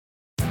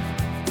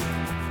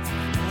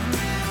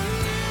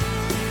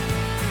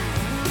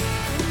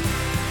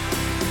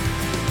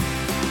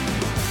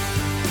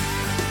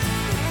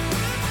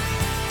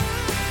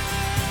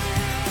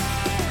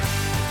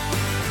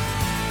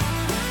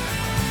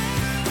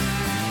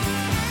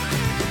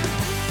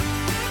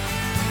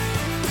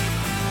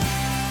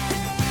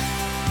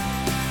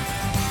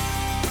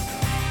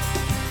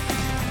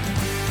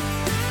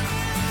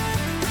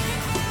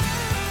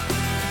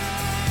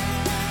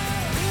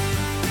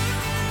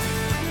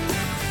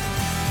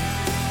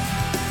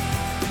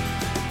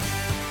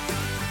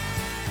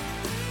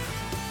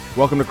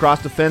Welcome to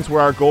Cross Defense,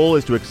 where our goal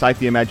is to excite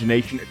the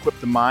imagination, equip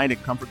the mind,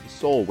 and comfort the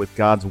soul with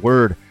God's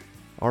Word.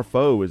 Our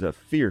foe is a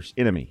fierce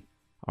enemy.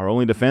 Our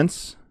only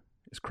defense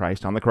is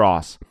Christ on the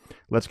cross.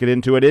 Let's get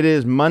into it. It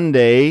is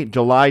Monday,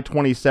 July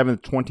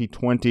 27th,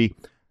 2020.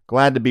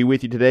 Glad to be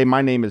with you today.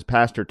 My name is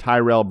Pastor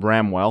Tyrell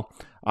Bramwell.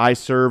 I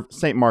serve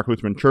St. Mark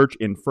Lutheran Church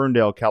in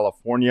Ferndale,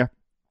 California.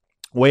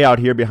 Way out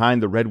here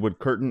behind the redwood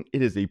curtain,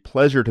 it is a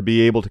pleasure to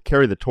be able to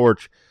carry the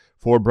torch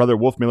for Brother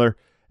Wolfmueller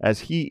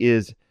as he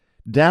is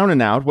down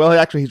and out. Well,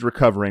 actually, he's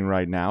recovering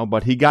right now,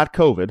 but he got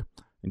COVID.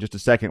 In just a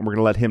second, we're going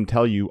to let him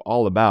tell you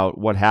all about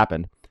what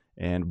happened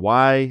and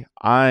why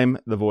I'm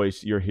the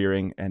voice you're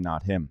hearing and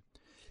not him.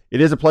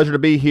 It is a pleasure to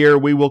be here.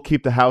 We will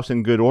keep the house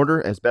in good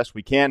order as best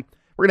we can.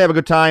 We're going to have a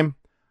good time.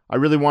 I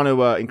really want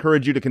to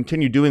encourage you to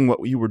continue doing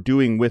what you were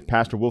doing with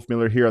Pastor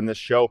Wolfmueller here on this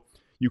show.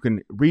 You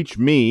can reach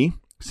me,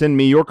 send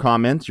me your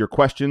comments, your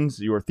questions,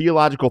 your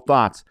theological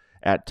thoughts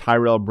at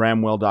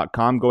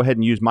tyrellbramwell.com. Go ahead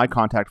and use my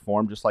contact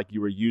form just like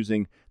you were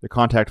using the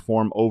contact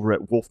form over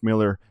at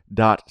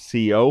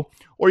wolfmueller.co.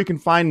 Or you can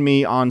find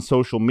me on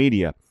social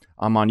media.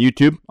 I'm on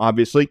YouTube,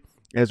 obviously,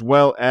 as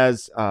well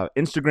as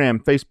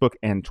Instagram, Facebook,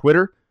 and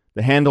Twitter.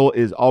 The handle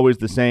is always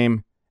the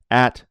same,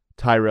 at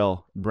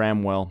Tyrell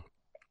Bramwell.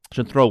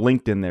 Should throw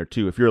LinkedIn there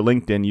too. If you're a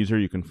LinkedIn user,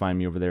 you can find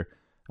me over there.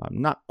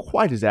 I'm not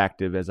quite as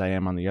active as I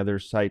am on the other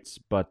sites,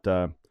 but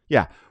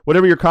yeah,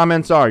 whatever your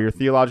comments are, your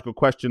theological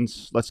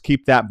questions, let's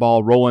keep that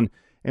ball rolling,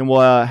 and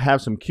we'll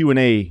have some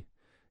Q&A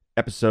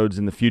episodes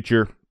in the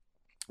future,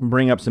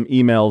 bring up some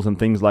emails and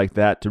things like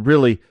that to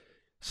really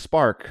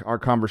spark our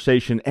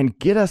conversation and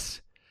get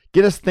us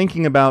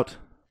thinking about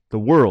the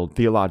world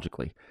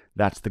theologically.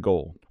 That's the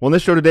goal. Well, in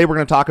this show today, we're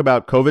going to talk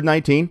about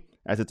COVID-19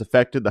 as it's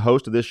affected the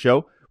host of this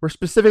show. We're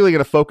specifically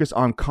going to focus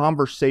on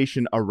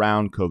conversation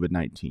around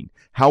COVID-19,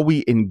 how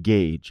we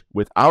engage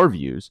with our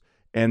views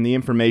and the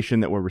information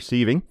that we're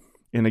receiving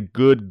in a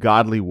good,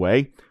 godly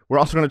way. We're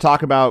also going to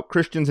talk about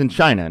Christians in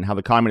China and how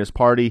the Communist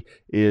Party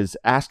is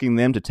asking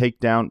them to take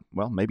down,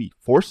 well, maybe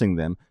forcing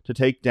them to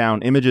take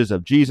down images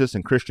of Jesus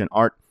and Christian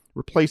art,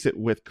 replace it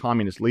with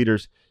communist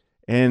leaders.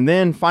 And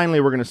then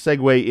finally, we're going to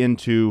segue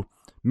into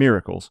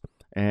miracles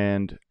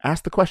and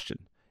ask the question,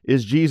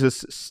 is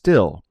Jesus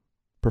still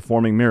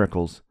performing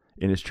miracles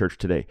in his church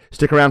today?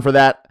 Stick around for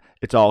that.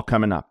 It's all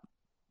coming up.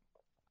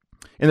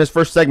 In this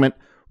first segment,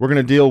 we're going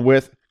to deal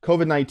with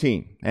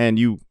COVID-19, and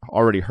you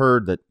already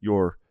heard that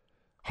your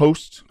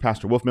host,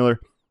 Pastor Wolfmueller,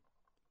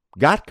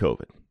 got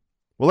COVID.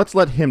 Well, let's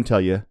let him tell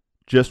you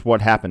just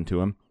what happened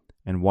to him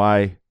and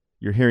why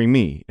you're hearing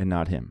me and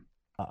not him.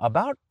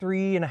 About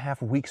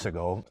 3.5 weeks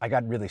ago, I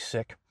got really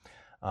sick,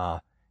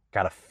 got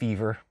a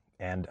fever,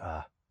 and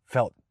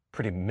felt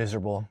pretty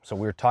miserable. So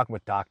we were talking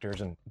with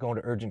doctors and going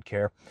to urgent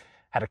care,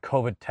 had a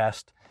COVID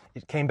test.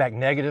 It came back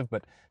negative,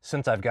 but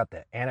since I've got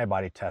the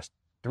antibody test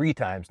 3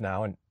 times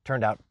now and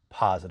turned out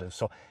positive.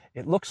 So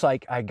it looks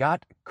like I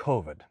got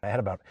COVID. I had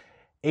about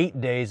 8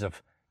 days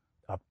of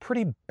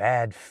pretty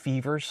bad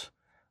fevers,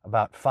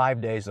 about 5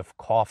 days of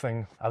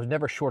coughing. I was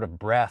never short of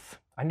breath.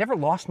 I never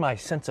lost my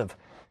sense of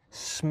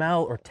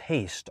smell or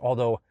taste,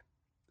 although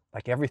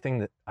like everything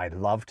that I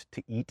loved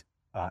to eat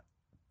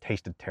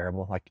tasted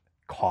terrible, like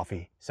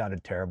coffee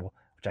sounded terrible,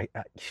 which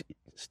I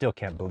still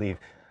can't believe.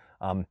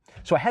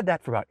 So I had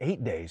that for about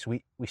 8 days.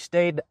 I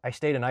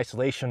stayed in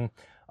isolation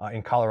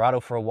in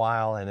Colorado for a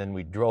while, and then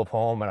we drove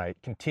home, and I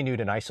continued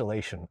in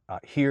isolation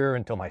here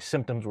until my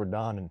symptoms were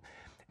done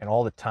and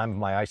all the time of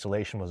my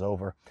isolation was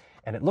over.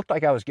 And it looked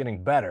like I was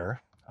getting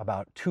better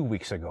about 2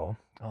 weeks ago.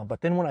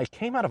 But then when I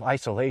came out of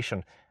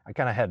isolation, I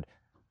kind of had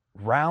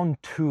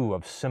round 2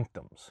 of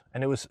symptoms,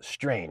 and it was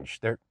strange.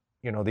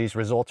 These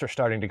results are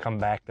starting to come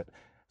back, that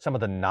some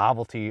of the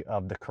novelty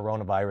of the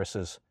coronavirus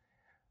is,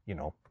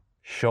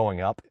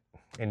 showing up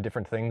in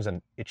different things,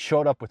 and it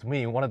showed up with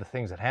me. One of the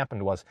things that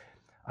happened was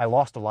I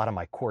lost a lot of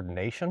my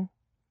coordination.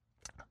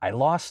 I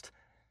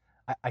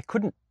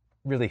couldn't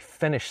really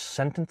finish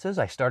sentences.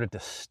 I started to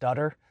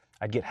stutter.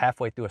 I'd get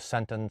halfway through a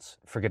sentence,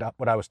 forget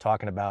what I was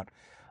talking about.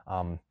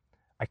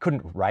 I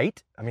couldn't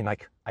write.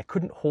 I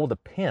couldn't hold a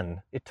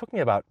pen. It took me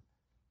about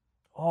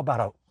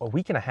a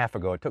week and a half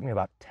ago, it took me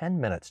about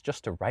 10 minutes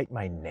just to write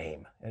my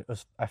name.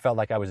 I felt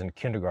like I was in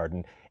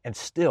kindergarten, and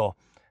still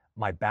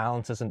my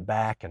balance isn't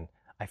back, and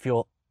I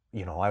feel,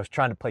 I was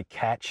trying to play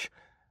catch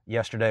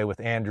yesterday with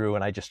Andrew,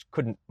 and I just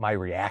couldn't, my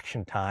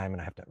reaction time,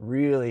 and I have to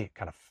really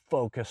kind of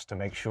focus to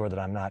make sure that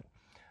I'm not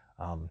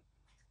kind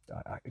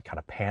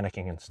of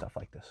panicking and stuff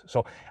like this.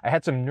 So I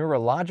had some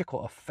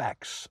neurological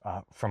effects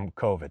from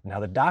COVID. Now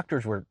the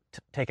doctors were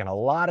taking a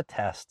lot of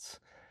tests,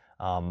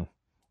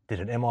 did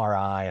an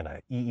MRI and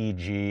a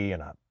EEG,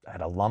 and I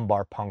had a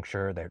lumbar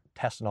puncture. They're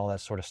testing all that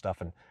sort of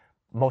stuff, and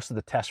most of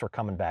the tests were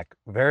coming back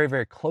very,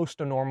 very close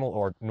to normal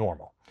or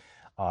normal.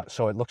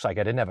 So it looks like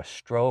I didn't have a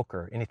stroke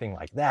or anything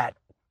like that,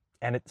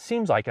 and it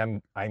seems like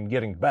I'm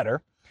getting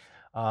better.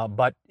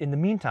 But in the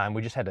meantime,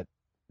 we just had to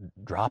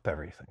drop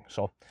everything.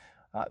 So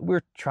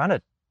we're trying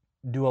to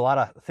do a lot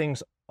of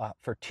things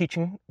for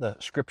teaching the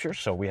scriptures.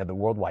 So we had the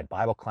Worldwide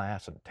Bible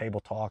class and table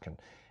talk,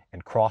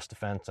 and cross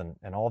defense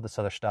and all this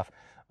other stuff.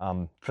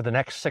 For the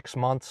next 6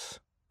 months,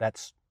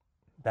 that's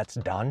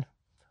done,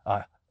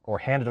 or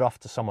handed off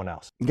to someone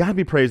else. God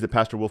be praised that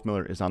Pastor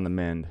Wolfmueller is on the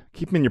mend.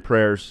 Keep him in your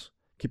prayers.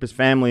 Keep his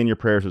family in your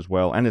prayers as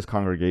well, and his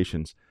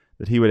congregations,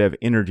 that he would have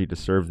energy to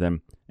serve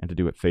them and to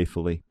do it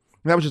faithfully.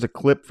 And that was just a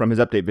clip from his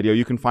update video.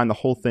 You can find the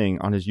whole thing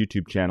on his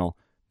YouTube channel,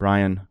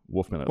 Brian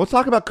Wolfmueller. Let's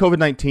talk about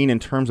COVID-19 in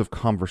terms of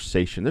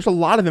conversation. There's a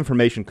lot of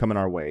information coming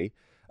our way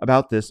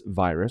about this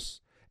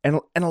virus, and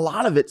a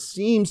lot of it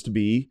seems to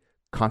be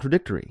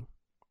contradictory,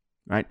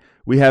 right?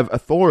 We have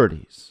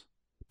authorities,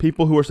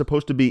 people who are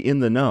supposed to be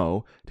in the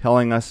know,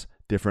 telling us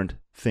different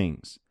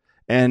things.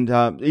 And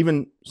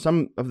even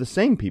some of the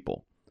same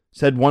people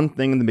said one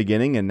thing in the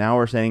beginning and now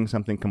are saying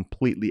something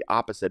completely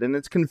opposite, and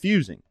it's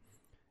confusing.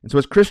 And so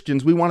as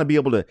Christians, we want to be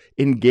able to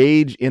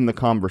engage in the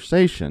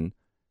conversation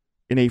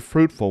in a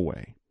fruitful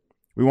way.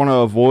 We want to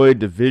avoid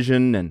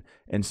division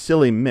and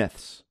silly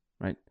myths,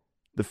 right?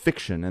 The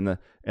fiction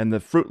and the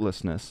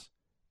fruitlessness,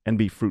 and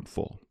be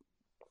fruitful.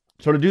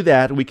 So to do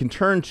that, we can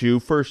turn to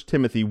 1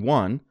 Timothy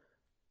 1,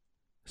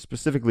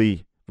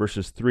 specifically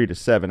verses 3 to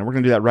 7. And we're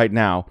going to do that right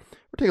now.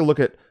 We're taking a look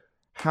at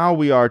how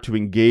we are to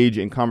engage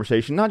in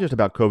conversation, not just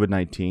about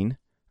COVID-19.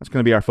 That's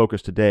going to be our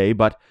focus today,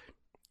 but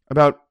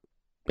about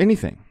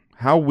anything.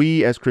 How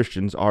we as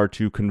Christians are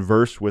to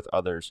converse with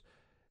others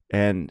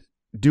and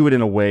do it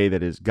in a way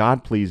that is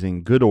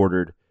God-pleasing,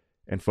 good-ordered,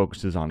 and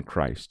focuses on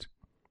Christ.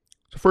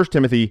 So 1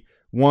 Timothy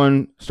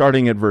 1,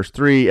 starting at verse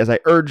 3, as I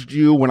urged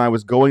you when I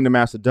was going to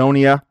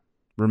Macedonia,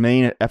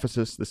 remain at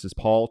Ephesus. This is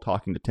Paul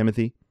talking to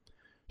Timothy,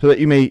 so that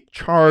you may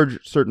charge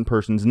certain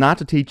persons not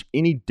to teach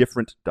any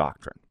different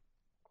doctrine,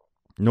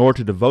 nor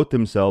to devote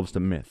themselves to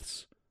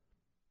myths,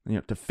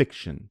 to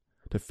fiction,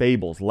 to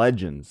fables,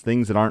 legends,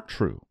 things that aren't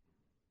true,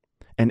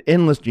 and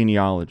endless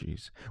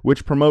genealogies,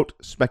 which promote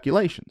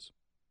speculations,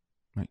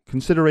 right?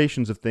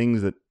 Considerations of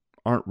things that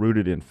aren't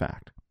rooted in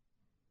fact,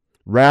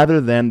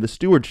 rather than the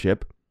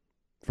stewardship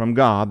from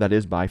God that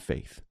is by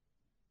faith.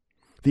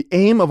 The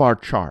aim of our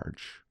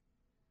charge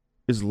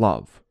is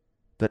love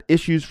that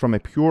issues from a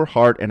pure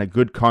heart and a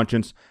good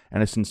conscience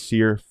and a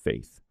sincere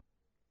faith.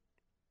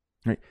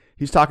 Right?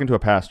 He's talking to a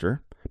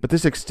pastor, but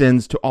this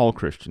extends to all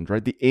Christians,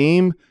 right? The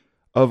aim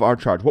of our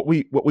charge, what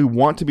we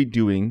want to be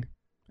doing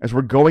as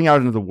we're going out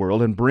into the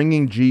world and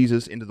bringing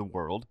Jesus into the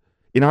world,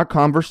 in our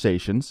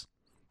conversations,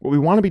 what we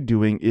want to be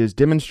doing is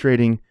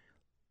demonstrating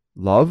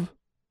love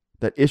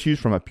that issues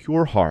from a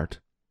pure heart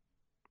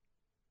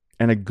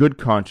and a good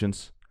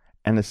conscience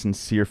and a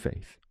sincere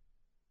faith.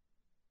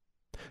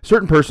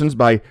 Certain persons,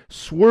 by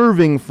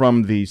swerving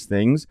from these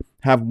things,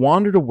 have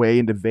wandered away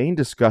into vain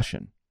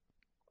discussion,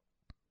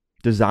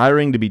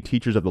 desiring to be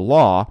teachers of the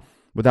law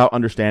without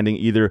understanding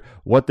either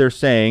what they're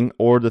saying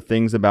or the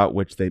things about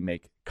which they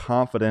make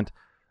confident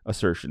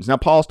assertions. Now,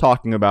 Paul's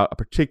talking about a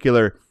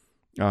particular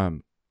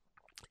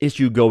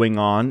issue going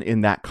on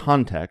in that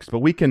context, but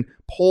we can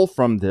pull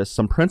from this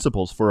some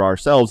principles for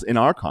ourselves in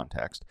our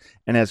context.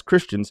 And as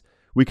Christians,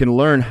 we can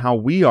learn how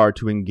we are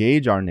to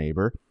engage our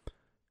neighbor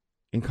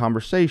in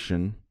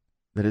conversation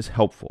that is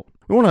helpful.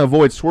 We want to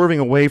avoid swerving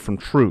away from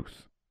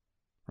truth.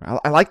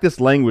 I like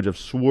this language of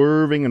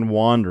swerving and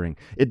wandering.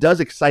 It does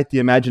excite the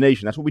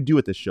imagination. That's what we do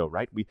at this show,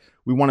 right? We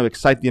want to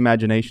excite the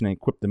imagination and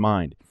equip the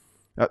mind.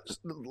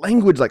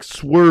 Language like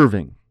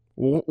swerving.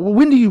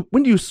 When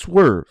do you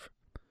swerve?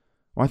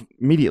 Well, I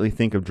immediately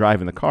think of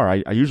driving the car.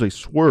 I usually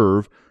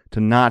swerve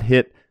to not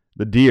hit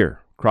the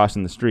deer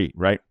crossing the street,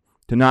 right?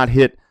 To not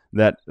hit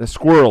the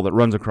squirrel that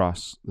runs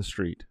across the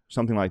street,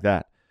 something like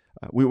that.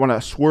 We want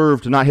to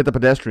swerve to not hit the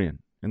pedestrian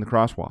in the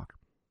crosswalk.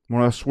 We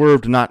want to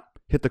swerve to not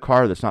hit the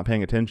car that's not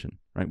paying attention,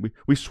 right?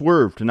 We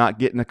swerve to not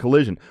get in a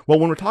collision. Well,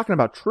 when we're talking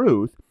about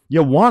truth,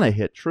 you want to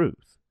hit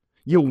truth.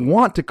 You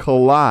want to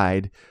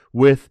collide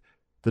with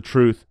the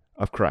truth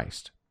of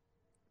Christ.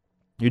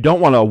 You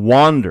don't want to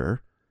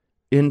wander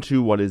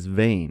into what is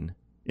vain,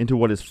 into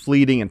what is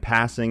fleeting and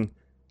passing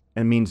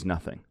and means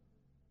nothing.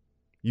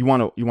 You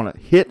want to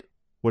hit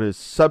what is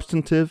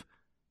substantive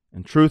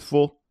and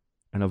truthful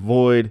and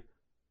avoid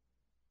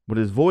what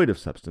is void of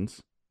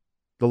substance,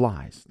 the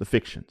lies, the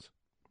fictions.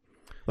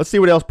 Let's see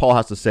what else Paul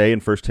has to say in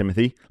 1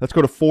 Timothy. Let's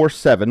go to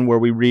 4:7, where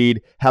we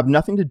read, have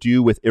nothing to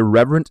do with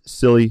irreverent,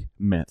 silly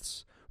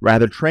myths.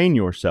 Rather, train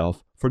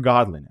yourself for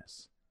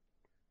godliness.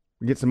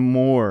 We get some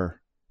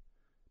more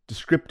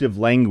descriptive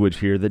language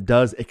here that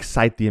does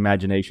excite the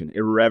imagination.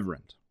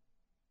 Irreverent.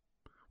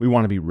 We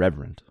want to be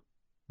reverent,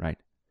 right?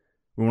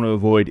 We want to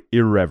avoid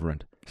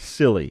irreverent,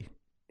 silly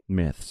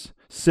myths,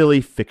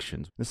 silly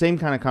fictions. The same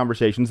kind of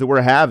conversations that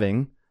we're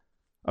having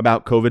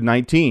about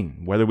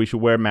COVID-19, whether we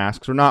should wear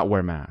masks or not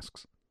wear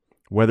masks,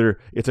 whether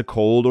it's a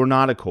cold or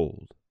not a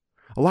cold.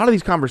 A lot of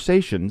these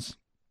conversations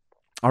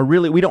are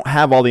really, we don't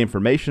have all the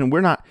information, and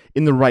we're not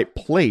in the right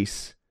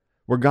place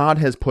where God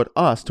has put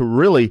us to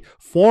really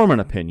form an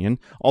opinion.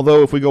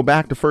 Although if we go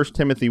back to 1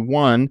 Timothy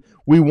 1,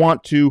 we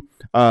want to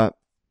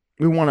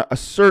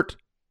assert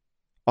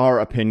our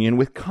opinion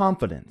with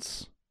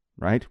confidence,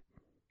 right?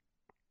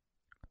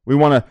 We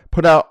want to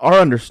put out our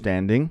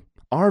understanding,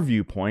 our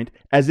viewpoint,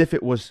 as if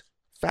it was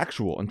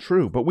factual and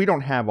true, but we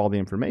don't have all the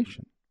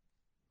information.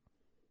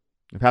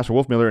 And Pastor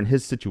Wolfmueller, in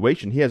his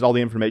situation, he has all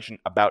the information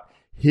about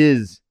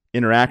his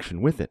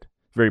interaction with it.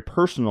 Very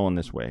personal in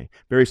this way,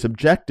 very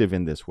subjective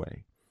in this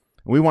way.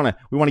 And we want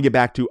to get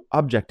back to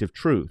objective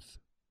truth.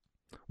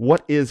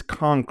 What is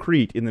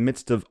concrete in the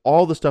midst of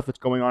all the stuff that's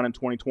going on in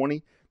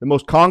 2020? The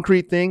most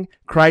concrete thing,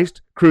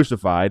 Christ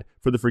crucified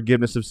for the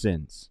forgiveness of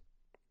sins.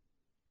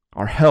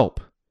 Our help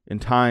in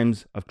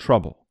times of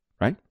trouble,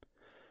 right?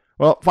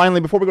 Well,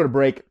 finally, before we go to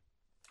break,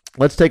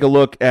 let's take a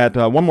look at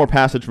one more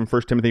passage from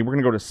 1 Timothy. We're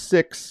going to go to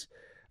 6,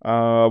 3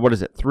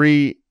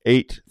 to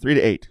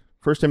 8.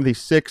 1 Timothy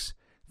 6,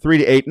 3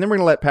 to 8. And then we're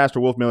going to let Pastor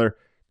Wolfmueller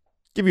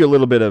give you a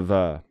little bit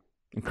of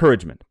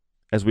encouragement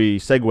as we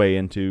segue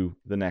into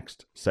the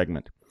next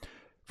segment.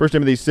 1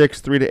 Timothy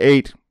 6, 3 to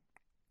 8,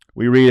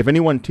 we read, "If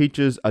anyone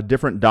teaches a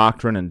different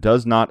doctrine and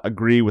does not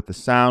agree with the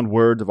sound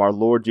words of our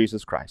Lord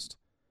Jesus Christ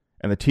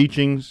and the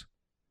teachings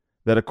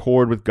that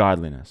accord with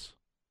godliness,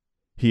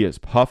 he is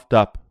puffed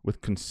up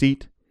with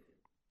conceit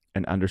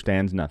and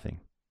understands nothing.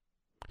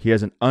 He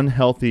has an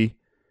unhealthy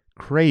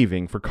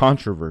craving for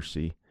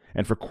controversy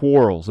and for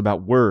quarrels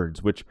about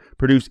words, which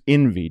produce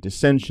envy,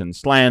 dissension,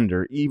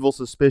 slander, evil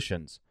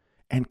suspicions,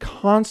 and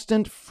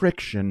constant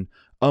friction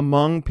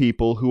among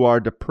people who are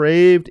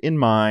depraved in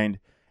mind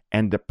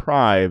and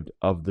deprived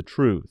of the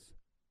truth,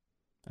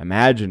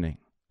 imagining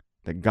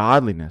that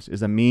godliness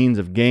is a means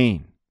of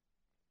gain.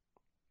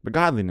 But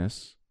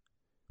godliness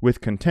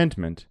with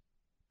contentment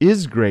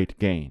is great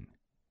gain.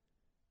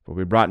 For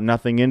we brought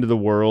nothing into the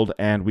world,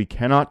 and we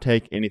cannot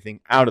take anything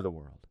out of the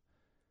world.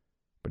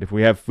 But if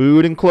we have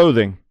food and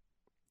clothing,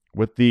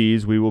 with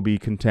these we will be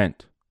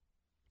content."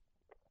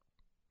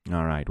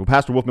 All right. Well,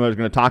 Pastor Wolfmueller is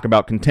going to talk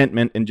about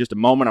contentment in just a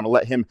moment. I'm going to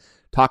let him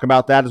talk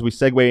about that as we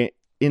segue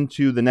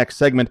into the next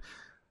segment.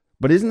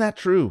 But isn't that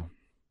true?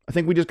 I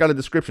think we just got a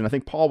description. I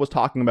think Paul was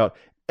talking about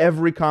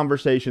every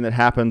conversation that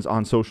happens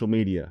on social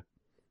media.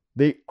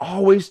 They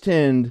always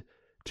tend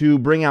to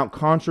bring out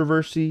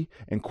controversy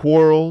and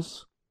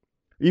quarrels,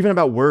 even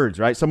about words,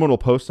 right? Someone will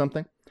post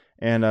something,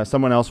 and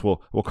someone else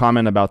will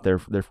comment about their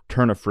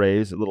turn of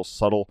phrase, a little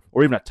subtle,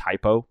 or even a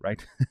typo,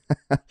 right?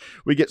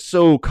 We get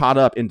so caught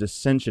up in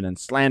dissension and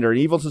slander and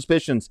evil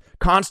suspicions,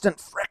 constant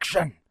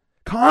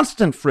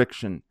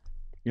friction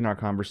in our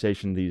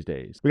conversation these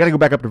days. We got to go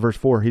back up to verse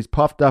 4. He's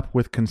puffed up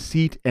with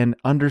conceit and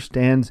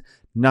understands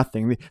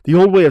nothing. The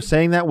old way of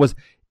saying that was,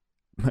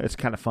 it's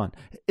kind of fun,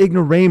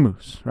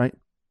 ignoramus, right?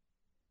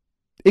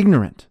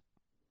 Ignorant,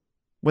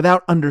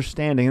 without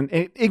understanding. And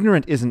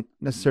ignorant isn't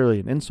necessarily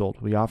an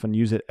insult. We often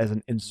use it as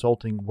an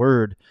insulting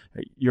word.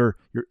 You're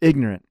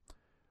ignorant.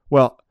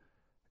 Well,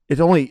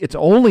 it's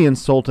only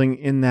insulting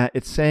in that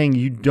it's saying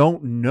you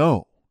don't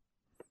know.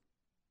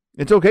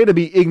 It's okay to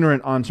be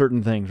ignorant on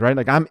certain things, right?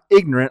 Like, I'm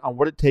ignorant on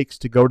what it takes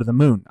to go to the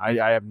moon.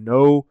 I have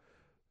no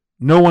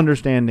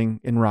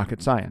understanding in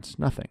rocket science,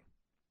 nothing.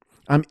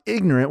 I'm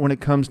ignorant when it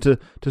comes to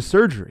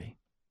surgery.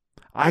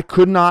 I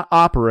could not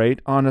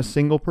operate on a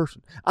single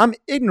person. I'm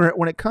ignorant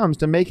when it comes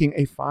to making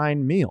a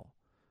fine meal.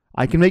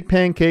 I can make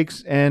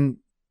pancakes and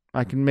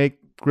I can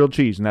make grilled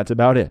cheese, and that's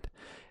about it.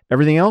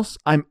 Everything else,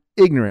 I'm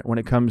ignorant when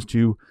it comes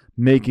to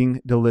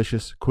making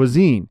delicious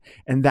cuisine,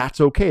 and that's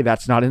okay.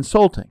 That's not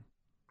insulting,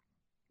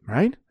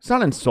 right? It's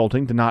not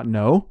insulting to not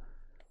know,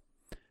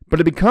 but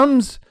it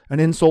becomes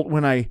an insult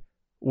when I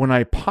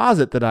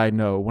posit that I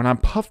know, when I'm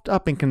puffed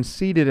up and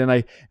conceited, and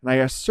I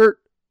assert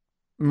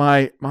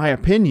my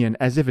opinion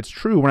as if it's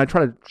true, when I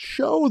try to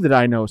show that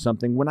I know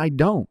something when I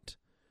don't.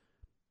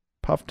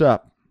 Puffed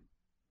up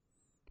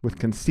with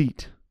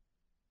conceit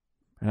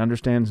and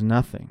understands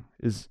nothing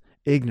is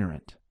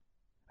ignorant,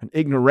 an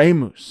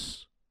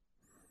ignoramus.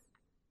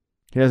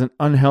 He has an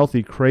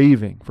unhealthy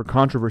craving for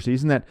controversy.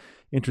 Isn't that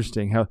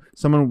interesting? How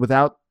someone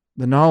without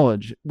the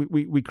knowledge,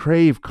 we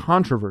crave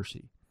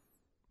controversy.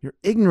 You're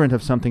ignorant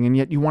of something, and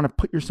yet you want to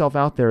put yourself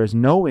out there as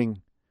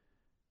knowing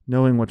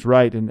what's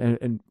right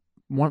and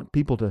want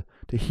people to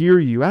hear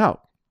you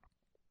out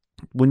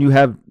when you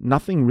have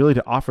nothing really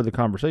to offer the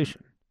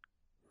conversation.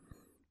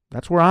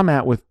 That's where I'm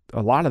at with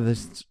a lot of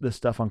this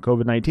stuff on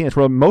COVID-19. It's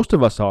where most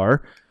of us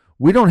are.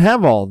 We don't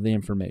have all the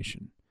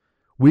information.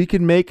 We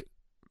can make,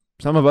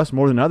 some of us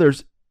more than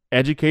others,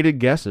 educated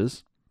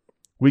guesses.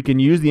 We can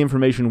use the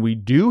information we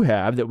do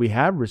have, that we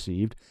have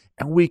received,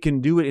 and we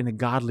can do it in a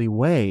godly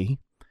way.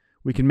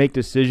 We can make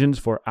decisions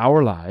for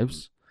our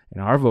lives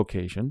and our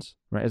vocations.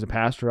 Right? As a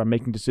pastor, I'm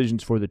making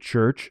decisions for the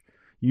church,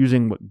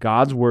 using what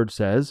God's word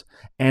says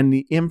and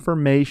the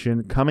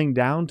information coming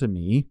down to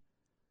me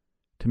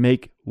to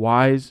make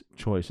wise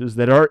choices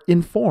that are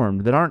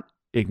informed, that aren't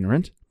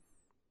ignorant.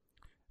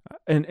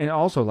 And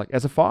also, like,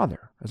 as a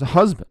father, as a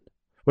husband,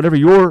 whatever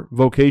your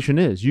vocation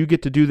is, you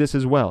get to do this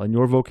as well in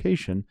your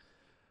vocation.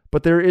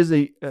 But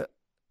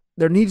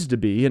there needs to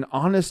be an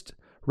honest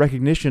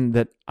recognition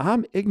that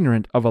I'm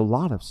ignorant of a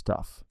lot of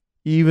stuff,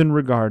 even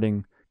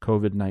regarding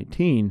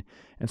COVID-19.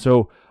 And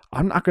so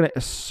I'm not going to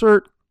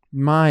assert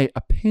my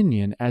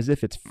opinion as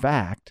if it's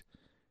fact,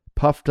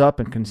 puffed up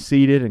and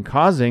conceited and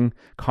causing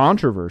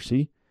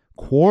controversy,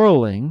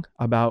 quarreling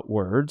about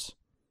words,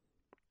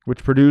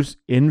 which produce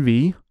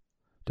envy,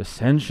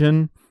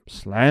 dissension,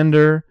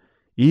 slander,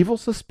 evil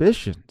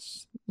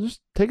suspicions. Just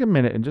take a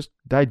minute and just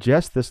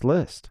digest this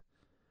list.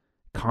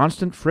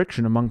 Constant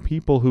friction among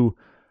people who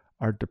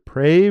are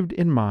depraved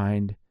in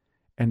mind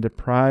and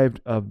deprived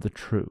of the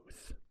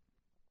truth.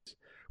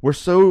 We're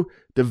so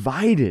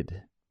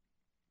divided.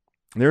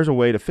 There's a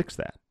way to fix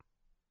that.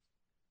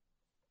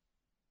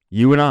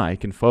 You and I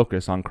can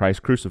focus on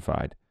Christ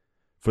crucified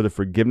for the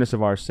forgiveness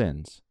of our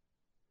sins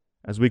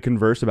as we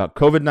converse about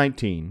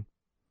COVID-19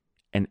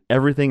 and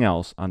everything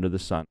else under the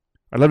sun.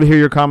 I'd love to hear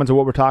your comments on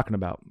what we're talking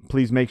about.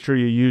 Please make sure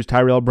you use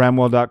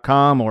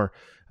TyrellBramwell.com or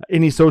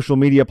any social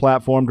media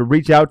platform to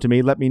reach out to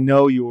me. Let me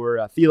know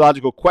your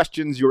theological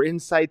questions, your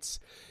insights,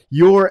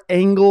 your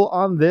angle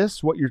on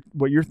this, what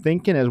you're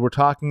thinking as we're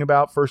talking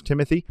about 1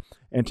 Timothy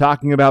and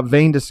talking about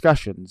vain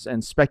discussions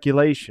and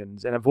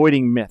speculations and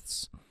avoiding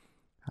myths.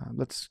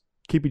 Let's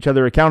keep each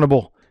other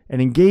accountable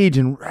and engage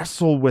and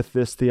wrestle with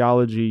this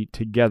theology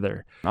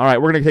together. All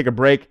right, we're going to take a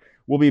break.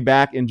 We'll be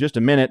back in just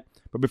a minute.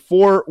 But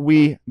before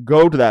we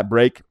go to that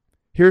break,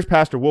 here's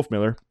Pastor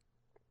Wolfmueller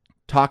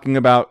talking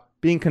about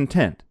being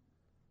content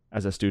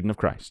as a student of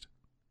Christ.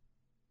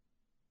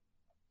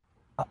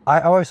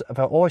 I've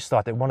always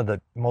thought that one of the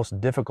most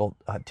difficult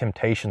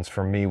temptations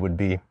for me would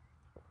be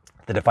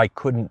that if I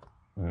couldn't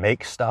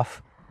make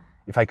stuff,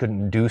 if I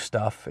couldn't do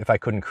stuff, if I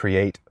couldn't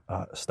create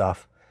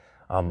stuff.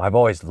 I've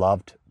always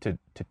loved to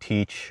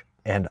teach,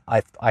 and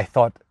I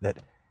thought that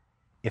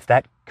if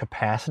that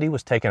capacity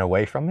was taken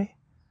away from me,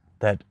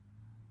 that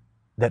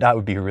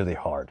would be really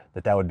hard,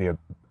 that would be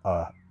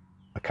a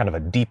kind of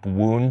a deep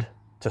wound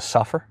to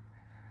suffer.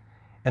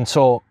 And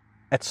so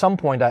at some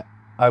point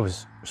I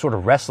was sort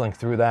of wrestling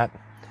through that,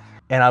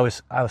 and I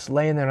was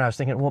laying there and I was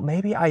thinking, well,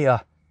 maybe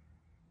I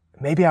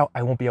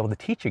won't be able to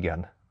teach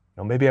again.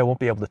 Maybe I won't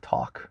be able to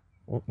talk.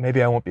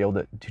 Maybe I won't be able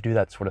to do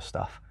that sort of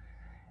stuff.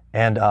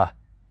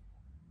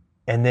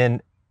 And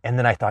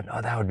then I thought,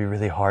 oh, that would be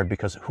really hard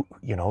because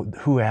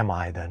who am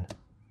I then?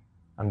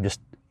 I'm just,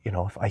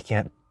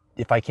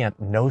 if I can't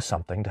know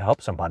something to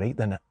help somebody,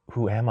 then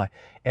who am I?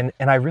 And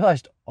I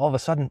realized all of a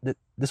sudden that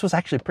this was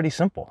actually pretty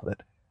simple,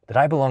 that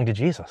I belong to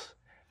Jesus,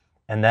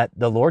 and that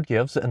the Lord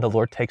gives and the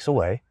Lord takes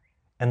away,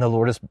 and the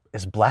Lord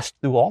is blessed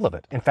through all of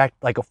it. In fact,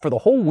 like for the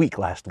whole week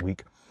last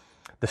week,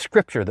 the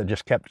scripture that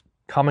just kept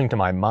coming to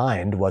my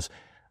mind was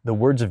the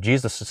words of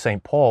Jesus to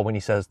St. Paul when he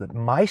says that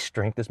my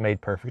strength is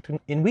made perfect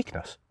in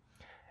weakness.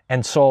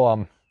 And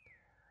so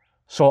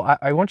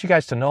I want you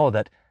guys to know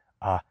that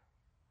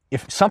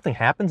if something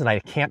happens and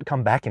I can't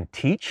come back and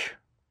teach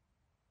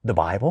the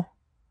Bible,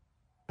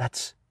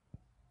 that's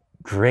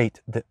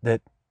great.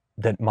 That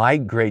my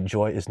great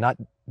joy is not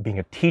being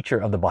a teacher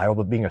of the Bible,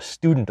 but being a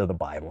student of the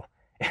Bible.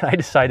 And I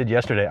decided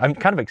yesterday, I'm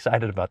kind of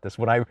excited about this,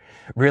 when I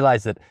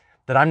realized that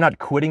I'm not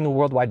quitting the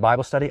Worldwide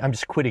Bible Study. I'm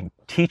just quitting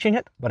teaching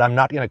it, but I'm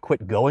not going to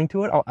quit going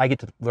to it. I get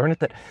to learn it,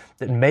 that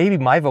maybe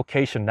my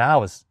vocation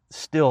now is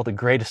still the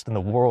greatest in the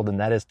world, and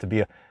that is to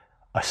be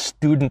a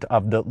student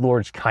of the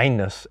Lord's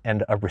kindness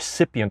and a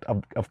recipient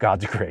of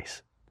God's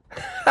grace.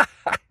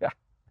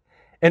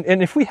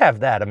 And if we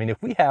have that,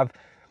 if we have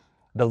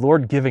the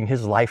Lord giving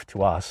his life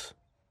to us,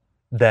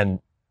 then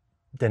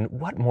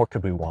what more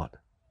could we want?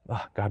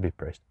 Oh, God be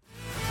praised.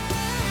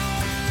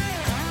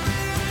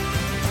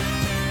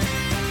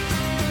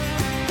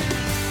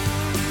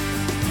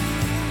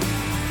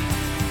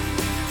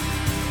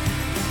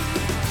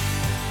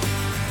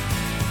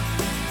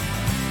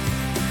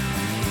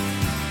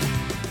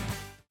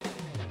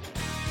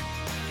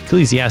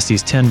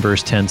 Ecclesiastes 10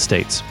 verse 10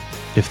 states,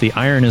 "If the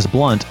iron is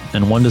blunt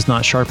and one does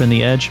not sharpen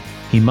the edge,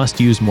 he must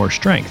use more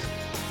strength.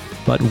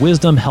 But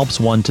wisdom helps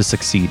one to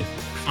succeed.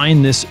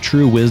 Find this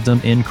true wisdom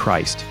in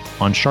Christ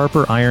on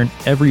Sharper Iron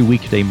every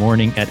weekday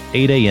morning at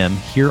 8 a.m.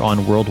 here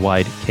on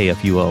Worldwide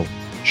KFUO.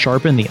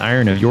 Sharpen the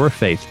iron of your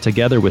faith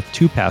together with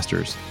two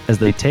pastors as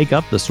they take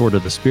up the sword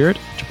of the Spirit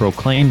to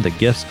proclaim the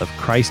gifts of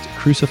Christ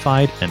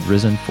crucified and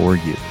risen for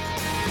you."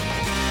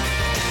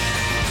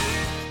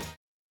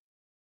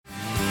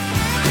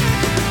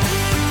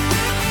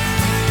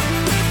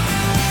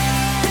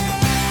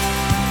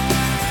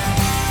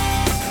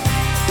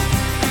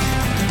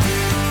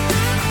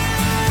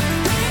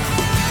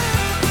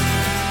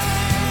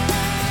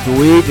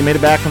 Sweet, you made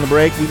it back from the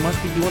break. We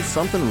must be doing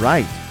something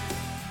right.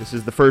 This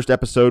is the first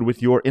episode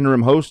with your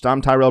interim host.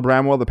 I'm Tyrell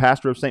Bramwell, the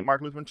pastor of St.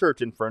 Mark Lutheran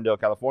Church in Ferndale,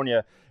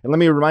 California. And let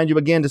me remind you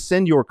again to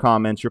send your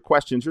comments, your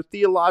questions, your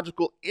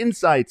theological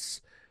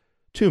insights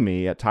to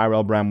me at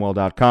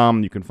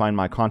TyrellBramwell.com. You can find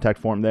my contact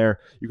form there.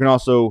 You can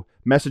also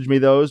message me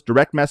those,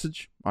 direct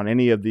message on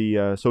any of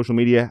the social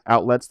media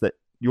outlets, that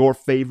your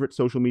favorite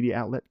social media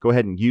outlet. Go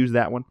ahead and use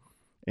that one.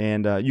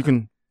 And you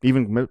can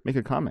even make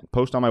a comment,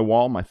 post on my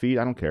wall, my feed,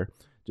 I don't care.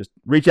 Just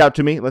reach out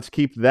to me. Let's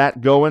keep that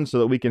going so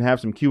that we can have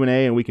some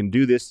Q&A and we can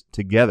do this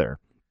together.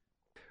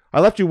 I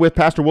left you with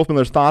Pastor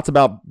Wolfmueller's thoughts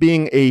about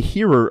being a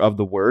hearer of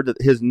the word,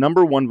 that his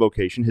number one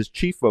vocation, his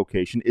chief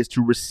vocation, is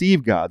to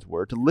receive God's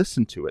word, to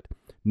listen to it,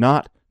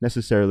 not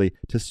necessarily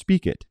to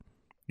speak it.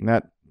 And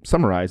that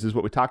summarizes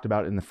what we talked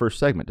about in the first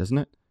segment, doesn't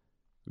it?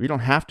 We don't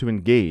have to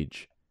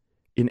engage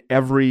in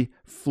every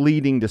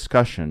fleeting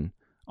discussion,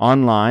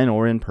 online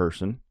or in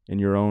person, in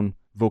your own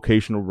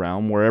vocational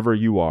realm, wherever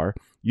you are.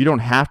 You don't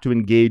have to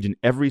engage in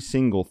every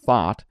single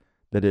thought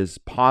that is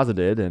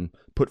posited and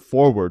put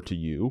forward to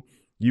you.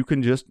 You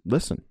can just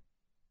listen.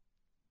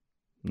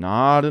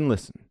 Nod and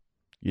listen.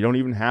 You don't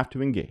even have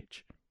to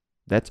engage.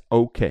 That's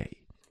okay.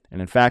 And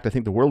in fact, I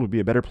think the world would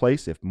be a better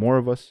place if more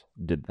of us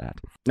did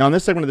that. Now, in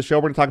this segment of the show,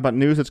 we're going to talk about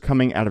news that's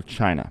coming out of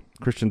China.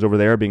 Christians over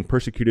there are being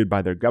persecuted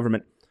by their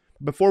government.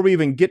 Before we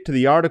even get to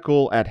the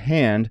article at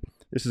hand,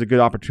 this is a good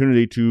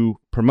opportunity to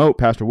promote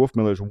Pastor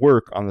Wolfmiller's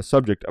work on the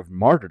subject of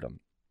martyrdom.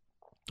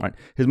 All right.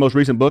 His most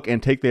recent book,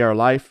 And Take They Our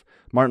Life,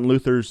 Martin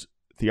Luther's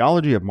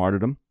Theology of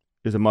Martyrdom,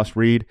 is a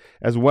must-read,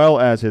 as well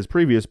as his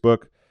previous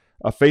book,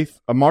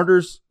 A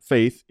Martyr's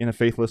Faith in a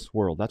Faithless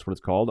World. That's what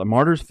it's called, A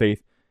Martyr's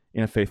Faith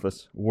in a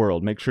Faithless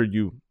World. Make sure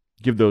you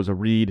give those a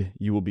read.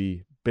 You will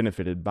be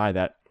benefited by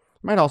that.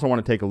 You might also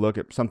want to take a look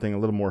at something a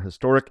little more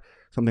historic,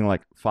 something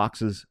like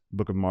Fox's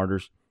Book of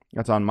Martyrs.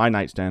 That's on my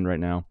nightstand right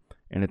now,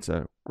 and it's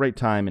a great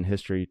time in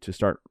history to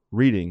start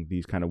reading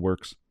these kind of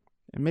works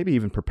and maybe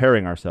even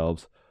preparing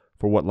ourselves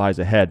for what lies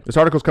ahead. This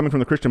article is coming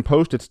from the Christian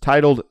Post. It's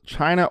titled,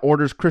 China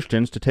Orders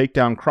Christians to Take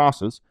Down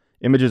Crosses,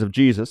 Images of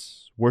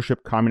Jesus,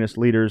 Worship Communist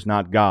Leaders,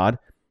 Not God.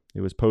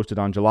 It was posted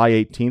on July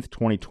 18th,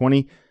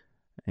 2020,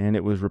 and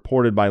it was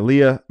reported by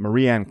Leah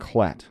Marianne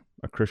Klett,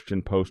 a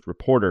Christian Post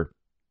reporter.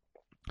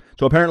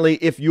 So apparently,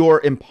 if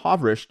you're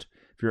impoverished,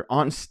 if you're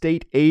on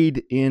state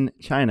aid in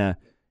China,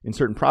 in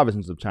certain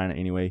provinces of China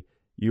anyway,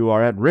 you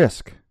are at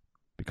risk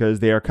because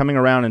they are coming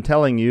around and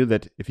telling you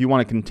that if you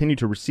want to continue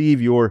to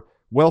receive your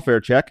welfare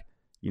check,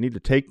 you need to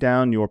take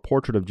down your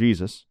portrait of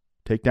Jesus,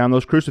 take down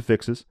those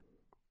crucifixes,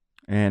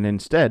 and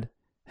instead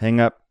hang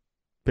up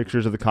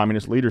pictures of the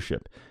communist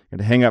leadership, and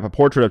to hang up a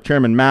portrait of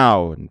Chairman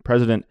Mao and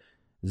President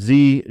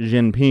Xi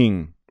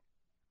Jinping,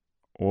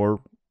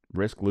 or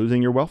risk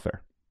losing your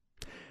welfare.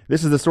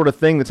 This is the sort of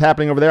thing that's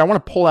happening over there. I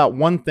want to pull out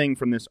one thing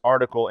from this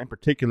article in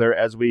particular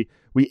as we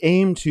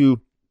aim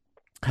to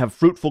have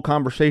fruitful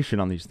conversation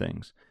on these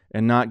things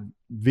and not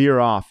veer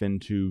off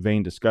into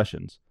vain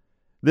discussions.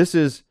 This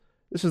is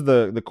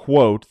the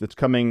quote that's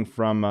coming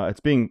from,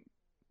 it's being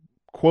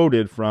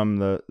quoted from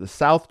the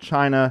South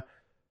China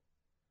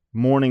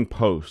Morning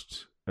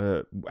Post.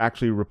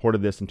 Actually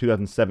reported this in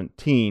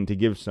 2017 to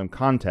give some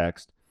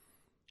context.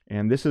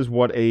 And this is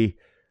what a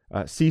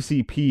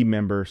CCP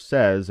member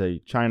says, a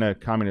China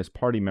Communist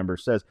Party member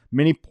says,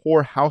 many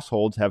poor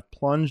households have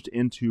plunged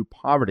into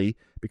poverty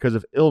because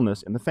of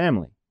illness in the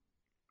family.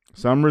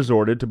 Some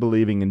resorted to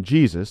believing in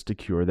Jesus to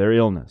cure their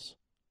illness.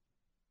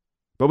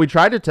 But we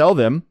tried to tell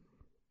them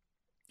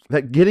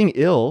that getting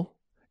ill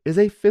is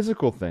a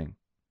physical thing,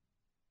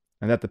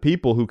 and that the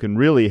people who can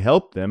really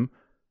help them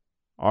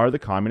are the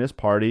Communist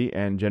Party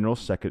and General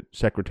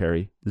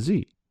Secretary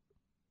Xi.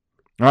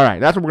 All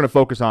right, that's what we're going to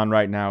focus on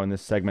right now in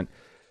this segment.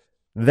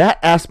 That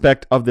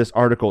aspect of this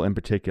article in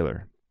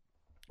particular.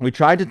 We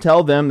tried to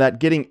tell them that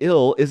getting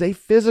ill is a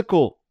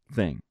physical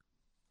thing.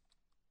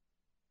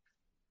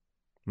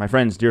 My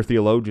friends, dear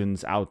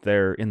theologians out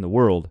there in the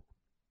world,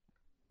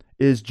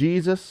 is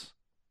Jesus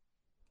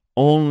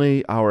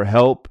only our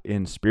help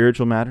in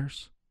spiritual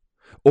matters?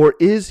 Or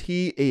is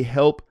he a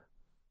help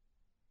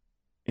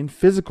in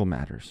physical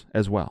matters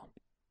as well?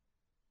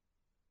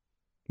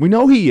 We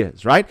know he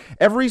is, right?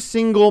 Every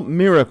single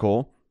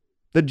miracle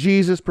that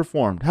Jesus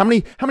performed. How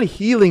many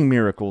healing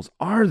miracles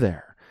are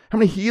there? How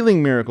many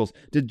healing miracles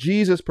did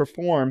Jesus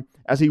perform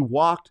as he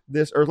walked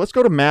this earth? Let's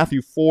go to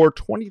Matthew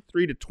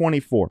 4:23 to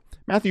 24.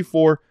 Matthew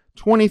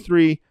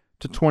 4:23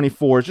 to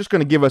 24 is just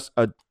going to give us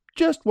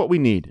just what we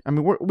need. I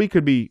mean, we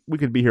could be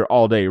here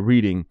all day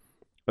reading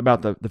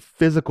about the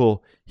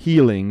physical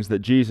healings that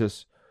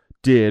Jesus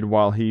did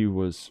while he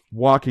was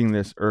walking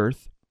this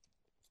earth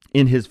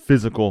in his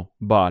physical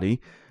body.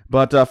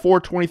 But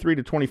 4:23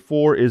 to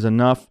 24 is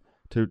enough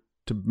to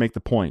make the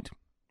point.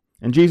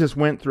 And Jesus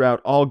went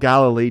throughout all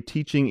Galilee,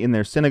 teaching in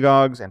their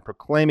synagogues and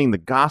proclaiming the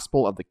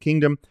gospel of the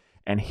kingdom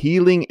and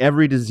healing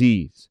every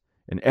disease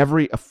and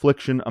every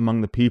affliction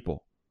among the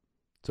people.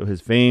 So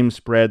his fame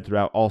spread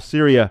throughout all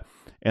Syria,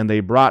 and they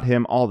brought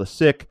him all the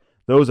sick,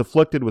 those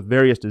afflicted with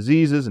various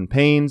diseases and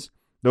pains,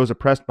 those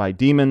oppressed by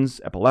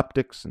demons,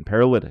 epileptics, and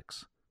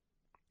paralytics.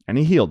 And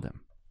he healed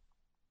them.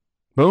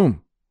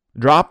 Boom.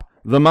 Drop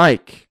the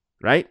mic,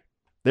 right?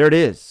 There it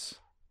is.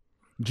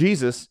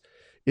 Jesus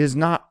is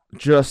not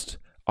just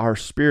our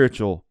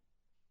spiritual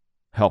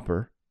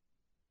helper.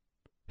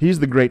 He's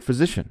the great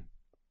physician.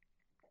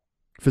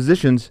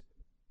 Physicians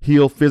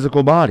heal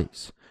physical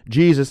bodies.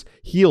 Jesus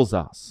heals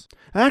us.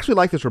 I actually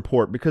like this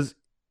report because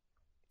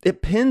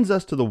it pins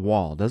us to the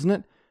wall, doesn't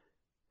it?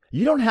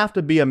 You don't have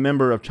to be a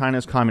member of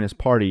China's Communist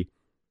Party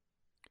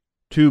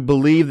to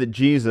believe that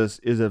Jesus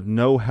is of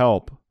no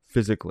help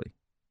physically.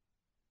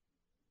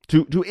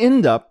 To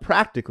end up,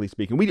 practically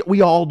speaking,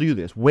 we all do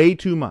this way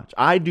too much.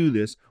 I do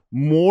this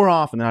more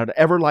often than I'd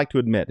ever like to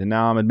admit, and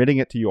now I'm admitting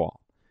it to you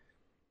all.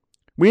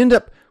 We end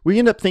up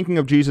thinking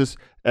of Jesus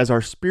as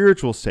our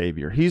spiritual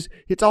savior.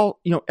 It's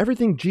all,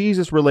 everything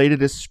Jesus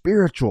related is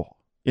spiritual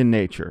in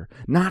nature,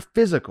 not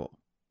physical.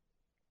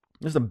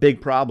 This is a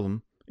big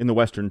problem in the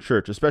Western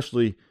church,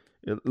 especially,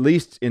 at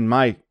least in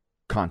my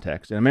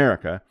context, in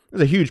America.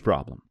 It's a huge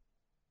problem.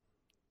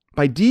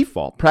 By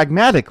default,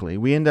 pragmatically,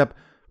 we end up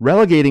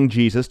relegating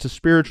Jesus to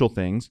spiritual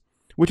things,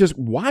 which is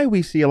why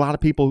we see a lot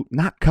of people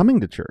not coming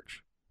to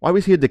church, why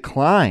we see a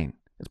decline.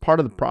 It's part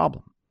of the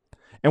problem.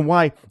 And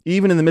why,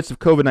 even in the midst of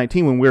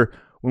COVID-19,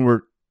 when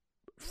we're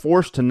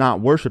forced to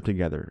not worship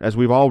together, as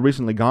we've all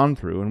recently gone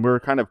through, and we're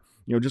kind of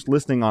just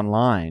listening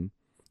online,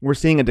 we're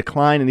seeing a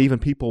decline in even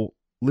people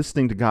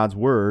listening to God's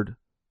word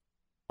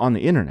on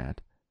the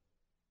internet,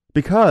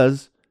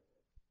 because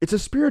it's a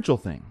spiritual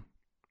thing.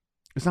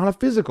 It's not a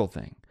physical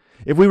thing.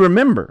 If we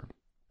remember,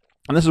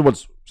 and this is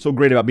what's so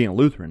great about being a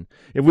Lutheran,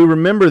 if we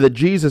remember that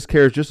Jesus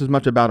cares just as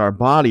much about our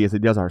body as he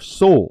does our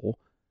soul,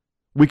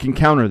 we can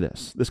counter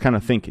this kind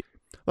of thinking.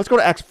 Let's go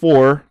to Acts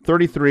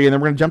 4:33, and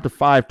then we're going to jump to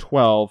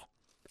 5:12.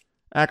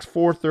 Acts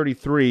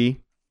 4:33.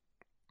 I'm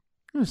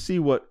going to see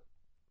what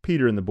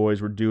Peter and the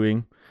boys were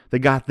doing. They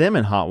got them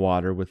in hot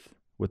water with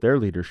their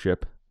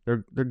leadership, their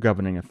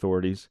governing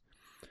authorities.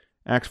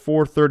 Acts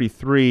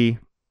 4:33.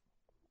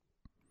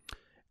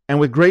 And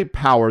with great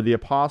power, the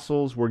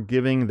apostles were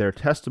giving their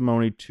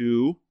testimony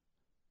to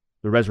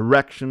the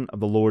resurrection of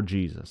the Lord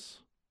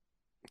Jesus,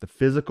 the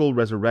physical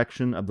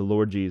resurrection of the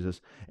Lord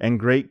Jesus, and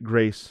great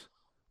grace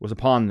was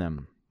upon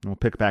them. And we'll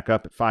pick back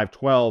up at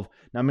 5:12.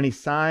 Now many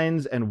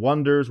signs and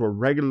wonders were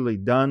regularly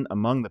done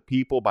among the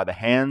people by the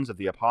hands of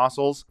the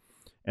apostles,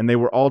 and they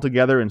were all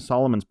together in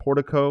Solomon's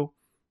portico.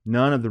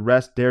 None of the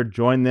rest dared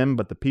join them,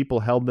 but the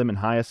people held them in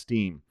high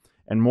esteem.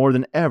 And more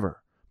than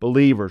ever,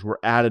 believers were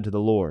added to the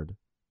Lord,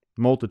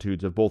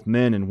 multitudes of both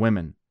men and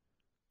women,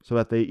 so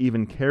that they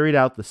even carried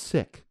out the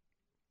sick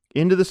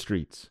into the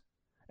streets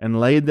and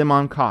laid them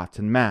on cots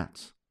and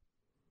mats,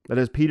 that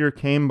as Peter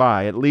came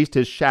by, at least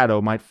his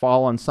shadow might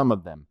fall on some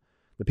of them.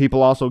 The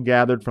people also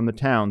gathered from the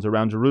towns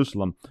around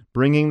Jerusalem,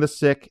 bringing the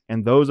sick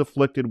and those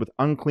afflicted with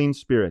unclean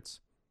spirits,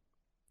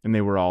 and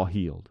they were all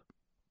healed.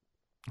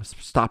 Let's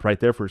stop right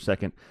there for a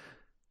second.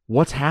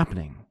 What's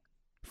happening?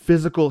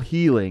 Physical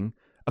healing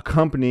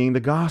accompanying the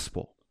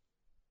gospel.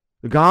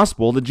 The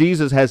gospel that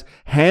Jesus has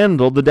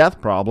handled the death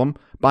problem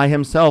by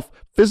himself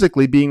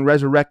physically being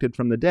resurrected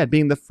from the dead,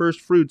 being the first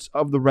fruits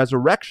of the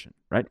resurrection,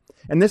 right?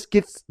 And this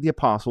gets the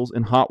apostles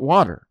in hot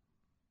water.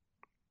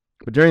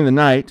 But during the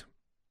night,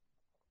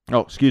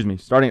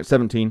 starting at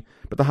 17,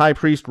 but the high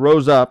priest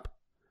rose up,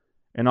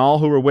 and all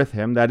who were with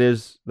him, that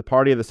is, the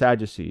party of the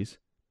Sadducees,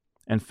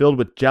 and filled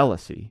with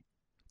jealousy,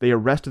 they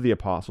arrested the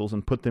apostles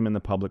and put them in the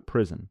public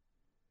prison.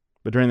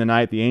 But during the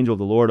night, the angel of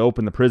the Lord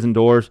opened the prison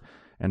doors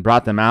and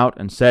brought them out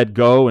and said,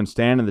 "Go and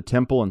stand in the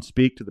temple and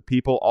speak to the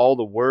people all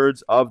the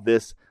words of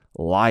this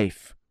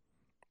life."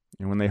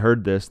 And when they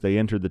heard this, they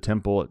entered the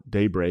temple at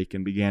daybreak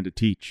and began to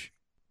teach.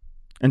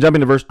 And jumping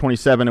to verse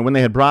 27, and when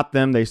they had brought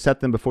them, they set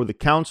them before the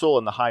council,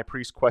 and the high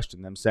priest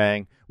questioned them,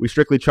 saying, "We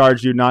strictly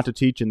charge you not to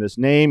teach in this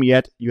name,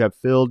 yet you have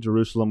filled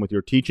Jerusalem with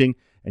your teaching,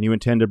 and you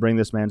intend to bring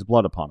this man's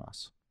blood upon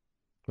us."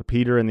 But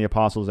Peter and the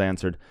apostles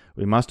answered,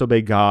 "We must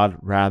obey God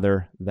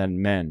rather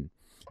than men."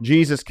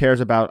 Jesus cares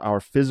about our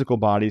physical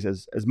bodies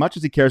as much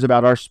as he cares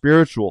about our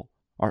spiritual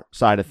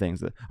side of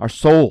things, our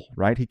soul,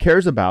 right? He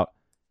cares about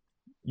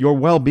your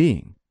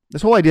well-being.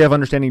 This whole idea of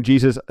understanding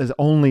Jesus as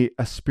only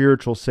a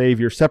spiritual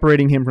Savior,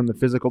 separating him from the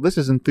physical, this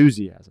is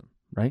enthusiasm,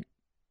 right?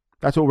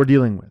 That's what we're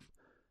dealing with.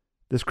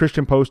 This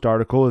Christian Post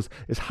article is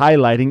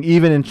highlighting,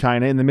 even in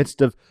China, in the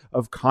midst of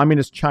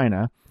communist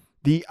China,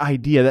 the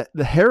idea that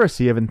the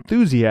heresy of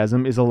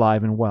enthusiasm is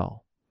alive and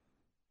well.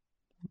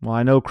 Well,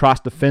 I know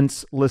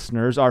cross-defense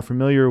listeners are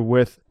familiar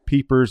with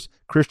Pieper's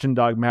Christian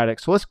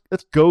dogmatics, so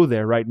let's go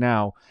there right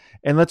now,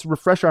 and let's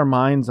refresh our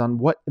minds on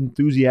what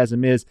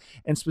enthusiasm is,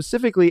 and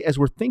specifically as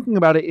we're thinking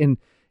about it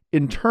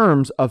in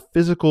terms of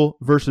physical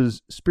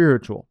versus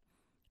spiritual.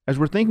 As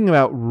we're thinking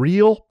about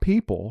real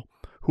people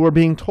who are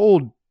being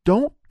told,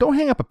 don't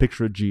hang up a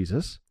picture of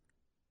Jesus.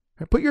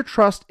 Put your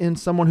trust in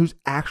someone who's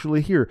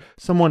actually here,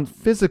 someone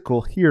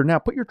physical here. Now,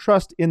 put your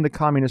trust in the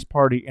Communist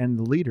Party and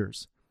the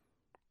leaders.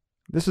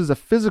 This is a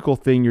physical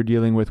thing you're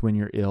dealing with when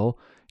you're ill.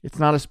 It's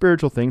not a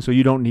spiritual thing, so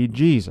you don't need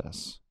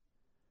Jesus.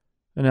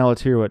 And now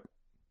let's hear what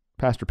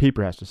Pastor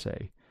Pieper has to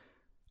say.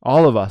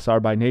 All of us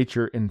are by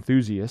nature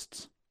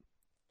enthusiasts.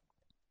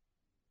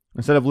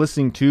 Instead of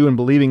listening to and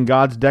believing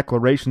God's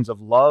declarations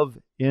of love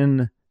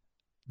in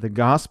the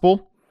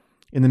gospel,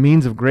 in the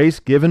means of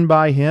grace given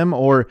by him,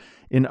 or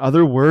in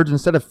other words,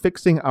 instead of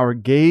fixing our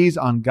gaze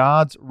on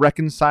God's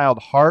reconciled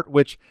heart,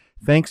 which,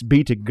 thanks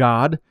be to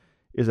God,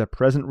 is a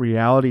present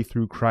reality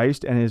through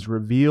Christ and is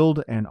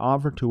revealed and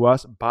offered to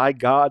us by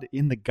God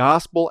in the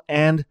gospel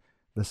and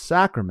the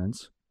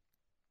sacraments,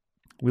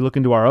 we look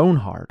into our own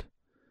heart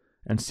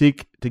and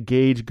seek to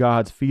gauge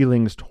God's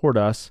feelings toward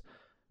us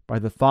by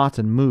the thoughts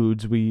and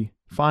moods we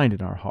find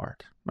in our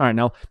heart. All right,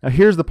 now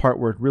here's the part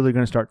where we're really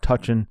going to start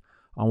touching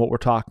on what we're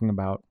talking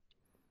about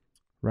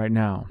right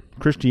now.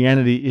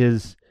 Christianity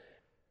is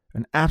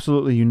an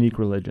absolutely unique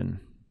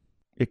religion.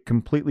 It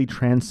completely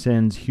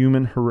transcends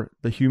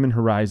the human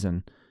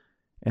horizon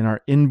and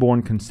our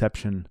inborn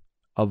conception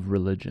of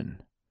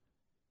religion.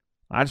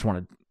 I just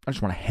want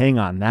to hang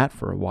on that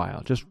for a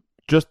while.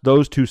 Just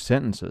those two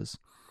sentences.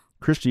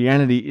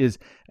 Christianity is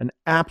an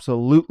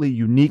absolutely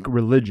unique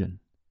religion.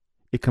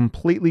 It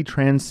completely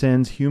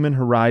transcends human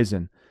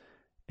horizon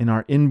in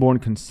our inborn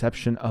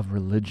conception of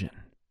religion.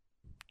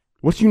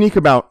 What's unique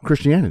about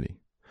Christianity?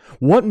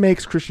 What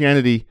makes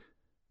Christianity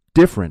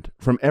different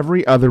from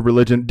every other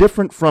religion,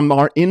 different from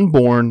our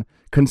inborn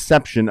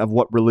conception of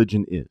what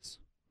religion is?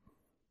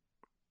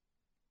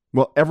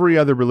 Well, every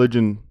other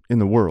religion in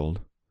the world,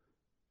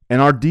 and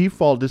our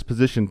default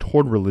disposition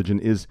toward religion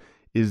is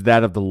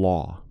that of the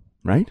law,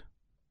 right?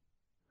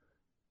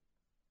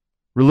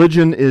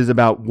 Religion is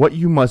about what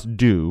you must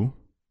do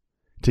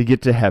to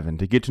get to heaven,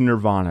 to get to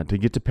nirvana, to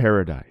get to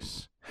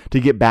paradise, to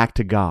get back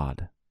to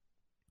God,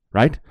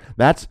 right?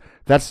 That's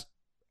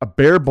a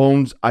bare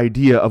bones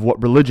idea of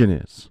what religion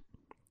is.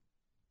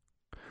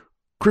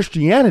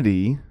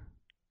 Christianity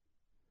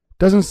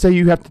doesn't say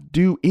you have to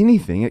do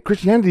anything.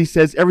 Christianity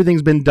says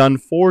everything's been done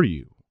for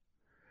you.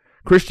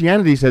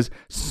 Christianity says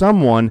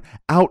someone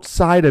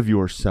outside of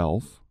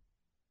yourself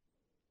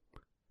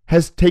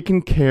has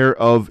taken care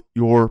of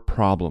your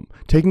problem,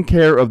 taken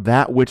care of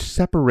that which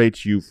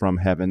separates you from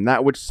heaven,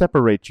 that which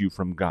separates you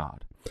from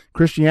God.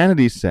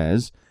 Christianity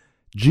says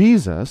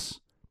Jesus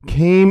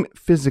came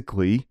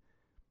physically,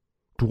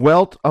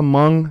 dwelt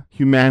among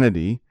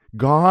humanity,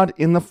 God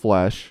in the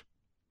flesh,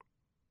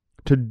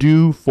 to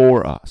do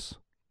for us.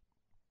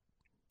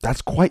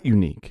 That's quite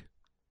unique.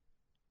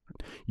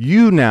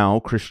 You now,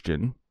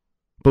 Christian,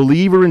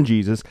 believer in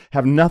Jesus,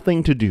 have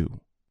nothing to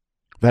do.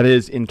 That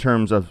is, in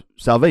terms of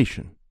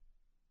salvation,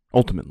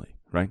 ultimately,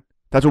 right?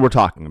 That's what we're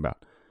talking about.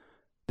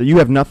 That you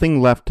have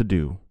nothing left to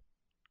do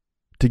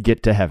to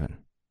get to heaven.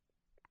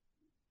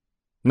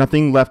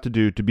 Nothing left to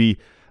do to be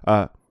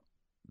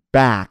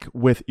back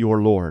with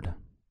your Lord,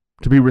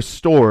 to be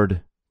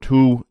restored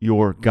to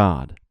your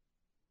God.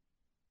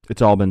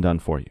 It's all been done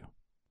for you.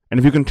 And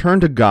if you can turn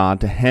to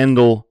God to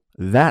handle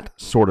that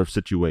sort of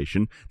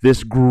situation,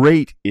 this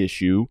great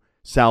issue,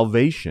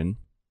 salvation,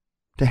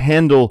 to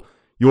handle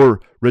your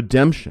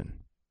redemption,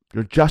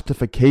 your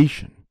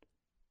justification,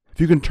 if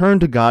you can turn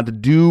to God to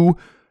do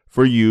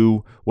for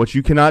you what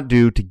you cannot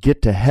do to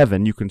get to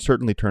heaven, you can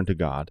certainly turn to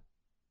God,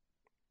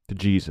 to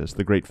Jesus,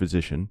 the great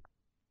physician,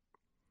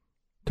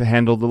 to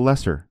handle the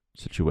lesser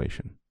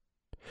situation.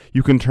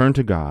 You can turn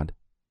to God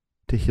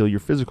to heal your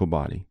physical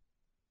body,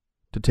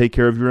 to take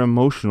care of your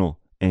emotional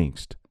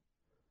angst,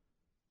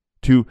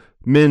 to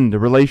mend a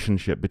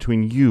relationship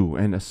between you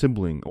and a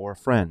sibling or a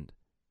friend.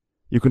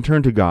 You can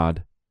turn to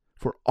God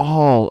for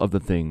all of the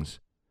things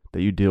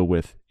that you deal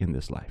with in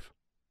this life.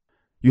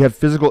 You have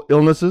physical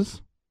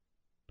illnesses.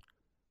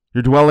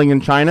 You're dwelling in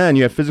China and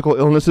you have physical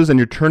illnesses and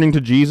you're turning to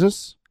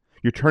Jesus.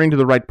 You're turning to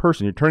the right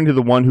person. You're turning to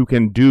the one who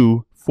can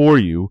do for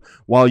you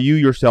while you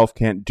yourself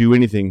can't do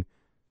anything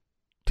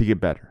to get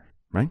better,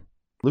 right?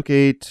 Luke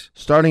 8,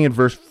 starting at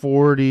verse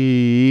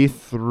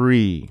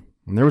 43.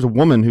 And there was a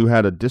woman who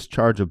had a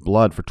discharge of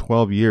blood for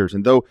 12 years,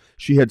 and though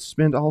she had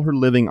spent all her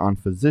living on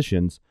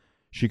physicians,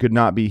 she could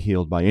not be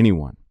healed by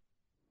anyone.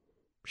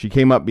 She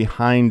came up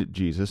behind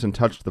Jesus and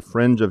touched the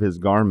fringe of his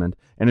garment,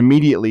 and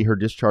immediately her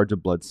discharge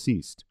of blood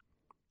ceased.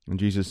 And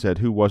Jesus said,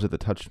 "Who was it that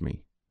touched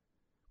me?"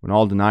 When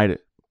all denied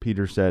it,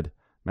 Peter said,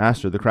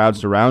 "Master, the crowd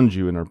surrounds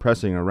you and are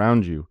pressing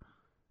around you."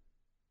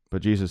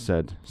 But Jesus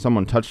said,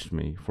 "Someone touched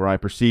me, for I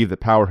perceive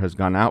that power has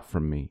gone out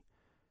from me."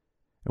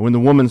 And when the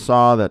woman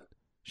saw that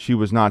she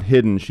was not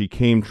hidden, she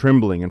came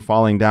trembling and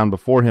falling down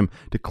before him,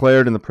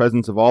 declared in the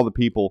presence of all the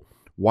people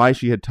why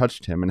she had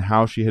touched him and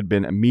how she had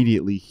been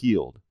immediately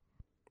healed.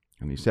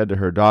 And he said to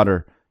her,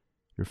 "Daughter,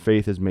 your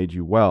faith has made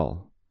you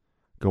well.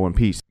 Go in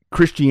peace."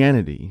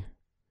 Christianity,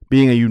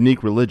 being a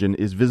unique religion,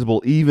 is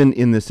visible even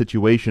in the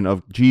situation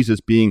of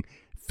Jesus being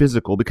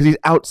physical because he's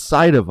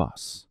outside of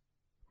us.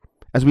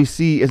 As we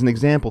see as an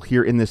example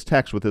here in this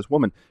text with this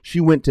woman, she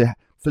went to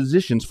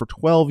physicians for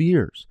 12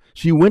 years.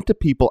 She went to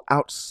people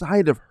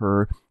outside of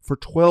her for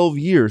 12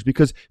 years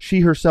because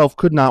she herself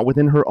could not,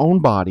 within her own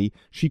body,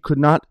 she could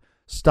not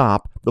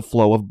stop the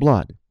flow of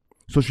blood.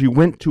 So she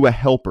went to a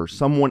helper,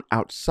 someone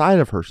outside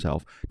of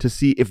herself, to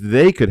see if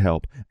they could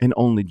help, and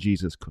only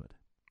Jesus could.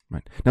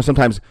 Right? Now,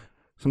 sometimes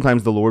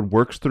the Lord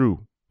works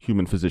through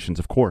human physicians,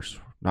 of course.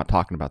 Not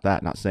talking about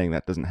that, not saying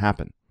that doesn't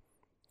happen.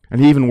 And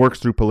he even works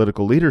through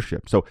political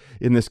leadership. So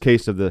in this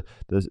case of the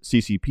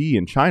CCP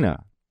in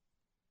China,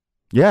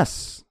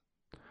 yes,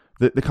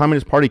 the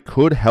Communist Party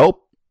could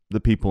help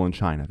the people in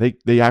China.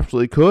 They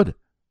absolutely could.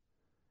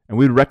 And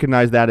we'd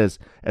recognize that as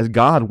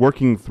God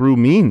working through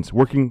means,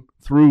 working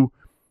through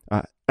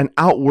an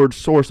outward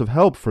source of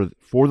help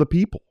for the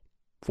people,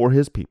 for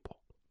his people.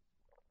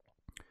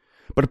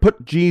 But to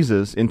put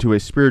Jesus into a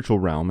spiritual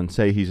realm and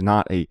say he's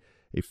not a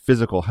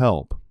physical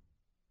help,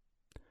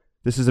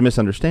 this is a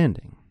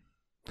misunderstanding.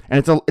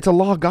 And it's a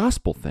law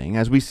gospel thing,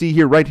 as we see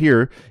here, right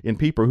here in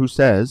Pieper, who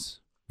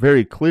says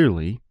very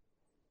clearly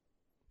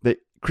that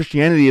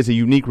Christianity is a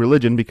unique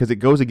religion because it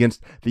goes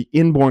against the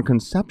inborn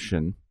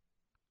conception,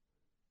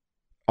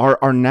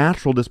 our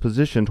natural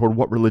disposition toward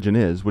what religion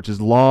is, which is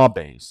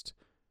law-based.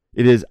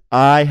 It is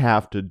I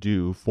have to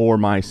do for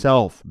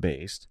myself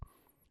based,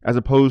 as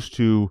opposed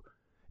to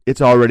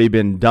it's already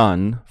been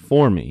done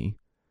for me.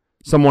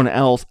 Someone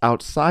else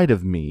outside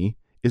of me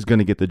is going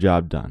to get the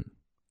job done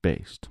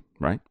based,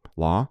 right?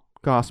 Law,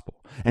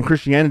 gospel. And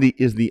Christianity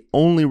is the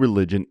only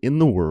religion in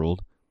the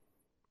world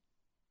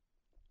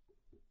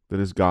that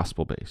is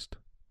gospel based,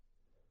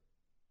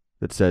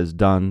 that says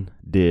done,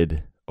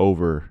 did,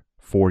 over,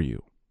 for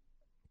you.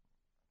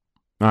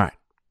 All right.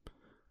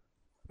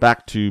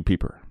 Back to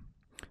Pieper.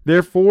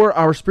 Therefore,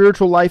 our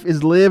spiritual life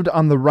is lived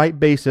on the right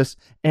basis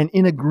and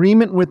in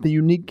agreement with the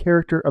unique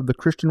character of the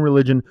Christian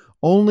religion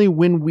only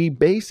when we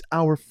base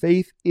our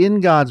faith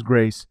in God's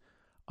grace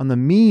on the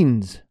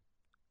means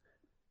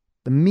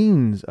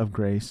of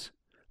grace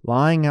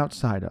lying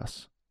outside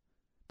us,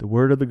 the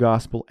word of the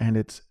gospel and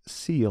its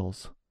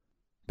seals,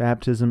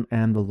 baptism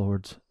and the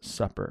Lord's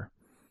Supper.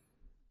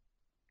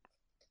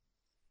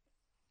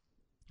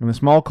 In the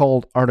small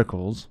called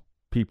articles,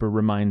 Pieper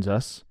reminds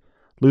us,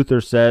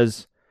 Luther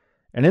says,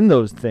 and in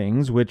those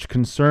things which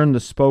concern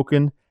the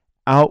spoken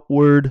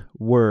outward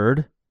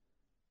word,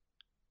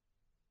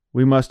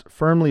 we must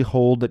firmly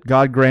hold that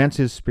God grants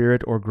his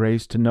Spirit or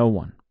grace to no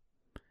one,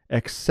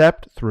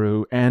 except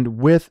through and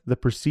with the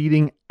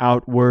preceding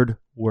outward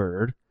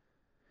word,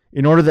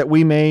 in order that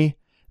we may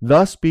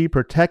thus be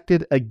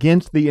protected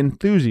against the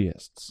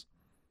enthusiasts,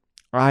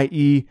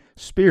 i.e.,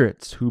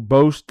 spirits who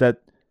boast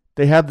that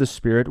they have the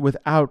Spirit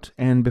without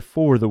and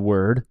before the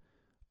word.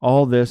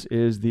 All this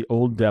is the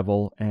old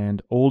devil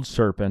and old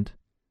serpent,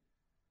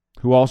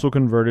 who also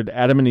converted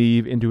Adam and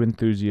Eve into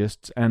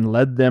enthusiasts and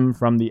led them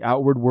from the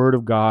outward word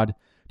of God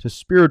to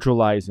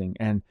spiritualizing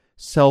and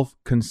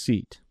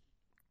self-conceit.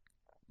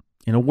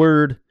 In a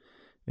word,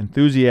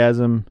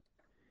 enthusiasm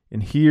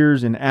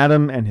inheres in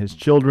Adam and his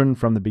children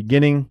from the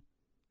beginning,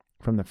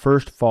 from the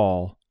first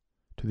fall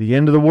to the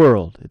end of the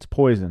world, its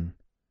poison,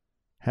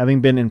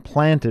 having been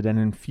implanted and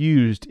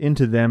infused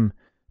into them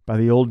by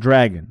the old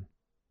dragon,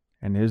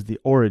 and is the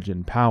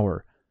origin,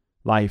 power,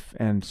 life,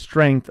 and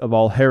strength of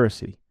all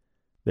heresy.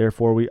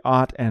 Therefore we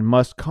ought and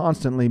must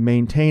constantly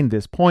maintain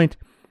this point,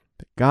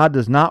 that God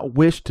does not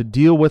wish to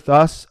deal with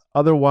us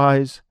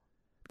otherwise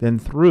than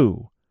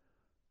through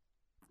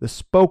the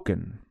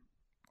spoken,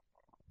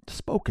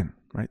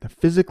 right? The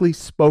physically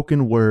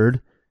spoken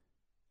word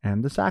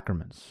and the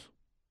sacraments.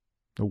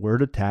 The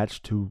word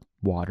attached to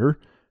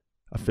water,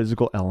 a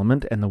physical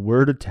element, and the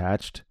word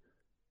attached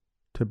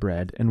to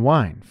bread and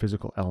wine,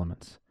 physical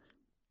elements.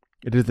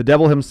 It is the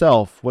devil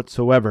himself,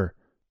 whatsoever,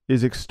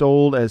 is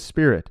extolled as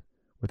spirit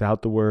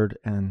without the word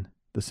and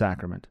the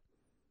sacrament.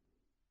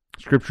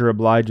 Scripture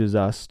obliges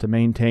us to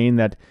maintain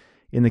that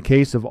in the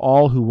case of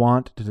all who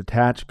want to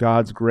detach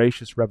God's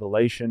gracious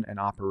revelation and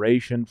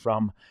operation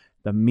from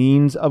the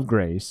means of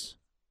grace,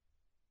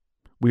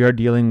 we are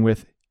dealing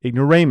with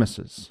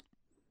ignoramuses.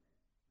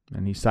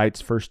 And he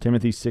cites 1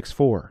 Timothy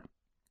 6:4,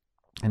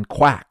 and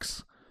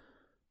quacks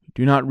who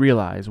do not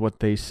realize what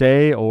they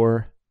say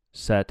or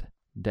set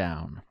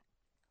down.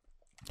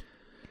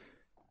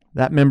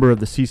 That member of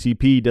the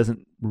CCP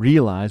doesn't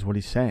realize what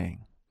he's saying.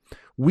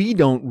 We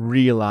don't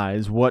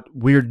realize what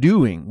we're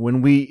doing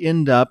when we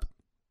end up,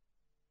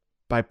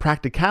 by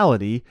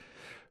practicality,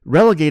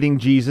 relegating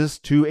Jesus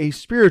to a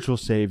spiritual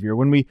Savior,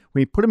 when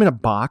we put him in a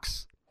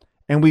box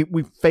and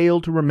we fail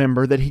to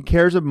remember that he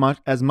cares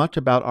as much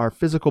about our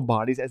physical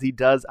bodies as he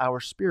does our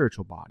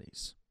spiritual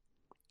bodies.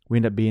 We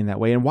end up being that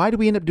way. And why do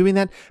we end up doing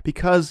that?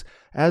 Because,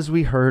 as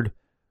we heard,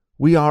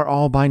 we are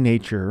all by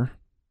nature,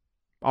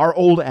 our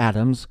old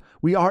Adams,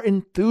 we are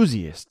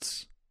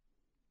enthusiasts.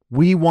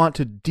 We want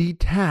to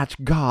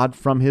detach God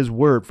from his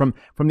word, from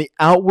the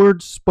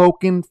outward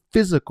spoken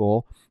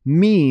physical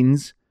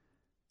means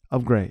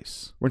of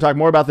grace. We're going to talk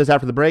more about this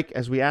after the break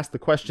as we ask the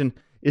question,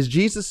 is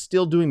Jesus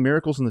still doing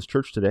miracles in this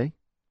church today?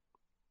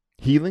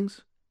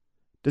 Healings?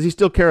 Does he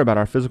still care about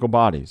our physical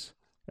bodies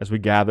as we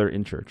gather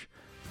in church?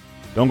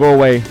 Don't go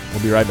away.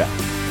 We'll be right back.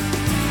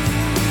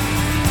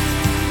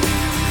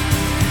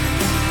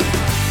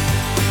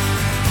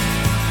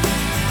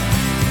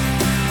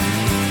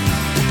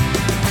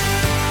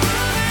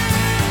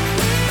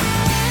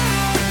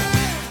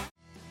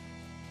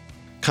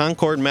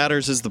 Concord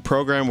Matters is the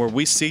program where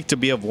we seek to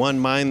be of one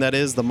mind, that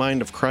is, the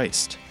mind of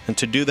Christ. And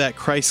to do that,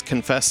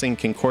 Christ-confessing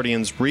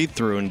Concordians read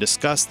through and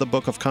discuss the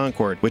Book of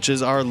Concord, which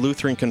is our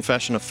Lutheran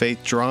confession of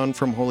faith drawn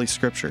from Holy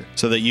Scripture.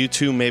 So that you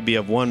too may be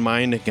of one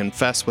mind and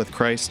confess with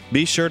Christ,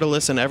 be sure to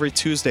listen every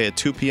Tuesday at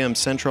 2 p.m.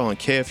 Central on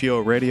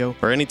KFUO Radio,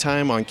 or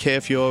anytime on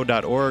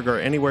KFUO.org or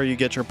anywhere you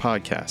get your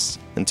podcasts.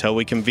 Until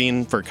we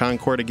convene for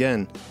Concord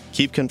again,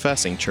 keep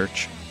confessing,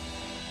 church.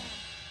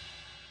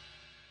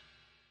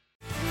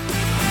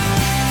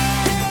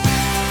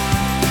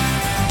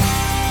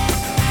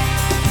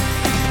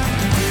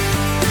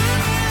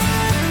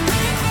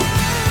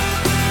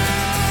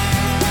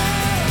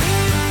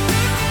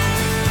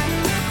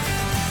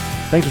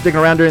 Thanks for sticking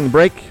around during the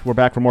break. We're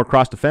back for more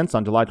Cross Defense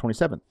on July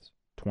 27th,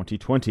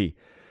 2020.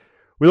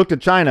 We looked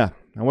at China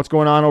and what's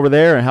going on over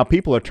there and how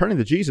people are turning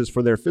to Jesus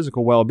for their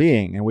physical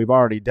well-being. And we've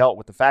already dealt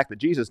with the fact that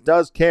Jesus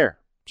does care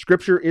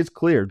Scripture is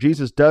clear.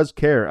 Jesus does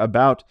care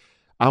about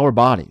our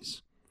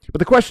bodies. But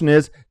the question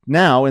is,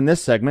 now in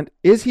this segment,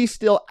 is he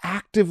still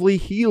actively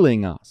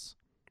healing us?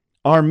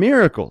 Are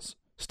miracles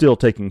still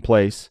taking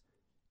place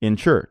in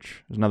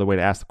church? There's another way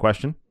to ask the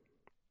question.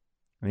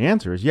 And the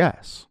answer is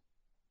yes.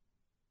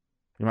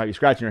 You might be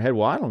scratching your head,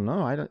 well, I don't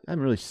know. I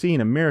haven't really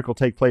seen a miracle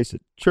take place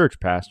at church,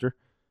 Pastor.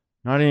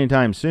 Not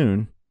anytime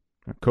soon.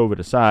 COVID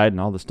aside and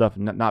all the stuff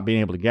not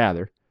being able to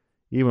gather.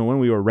 Even when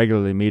we were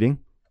regularly meeting,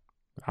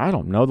 I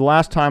don't know the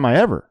last time I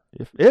ever,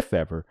 if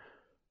ever,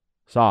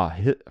 saw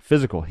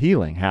physical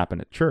healing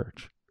happen at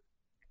church.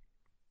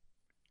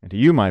 And to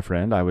you, my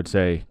friend, I would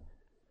say,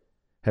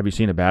 have you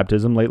seen a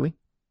baptism lately?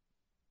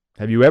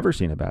 Have you ever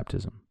seen a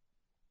baptism?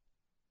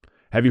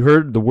 Have you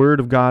heard the word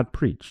of God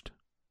preached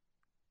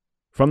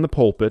from the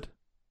pulpit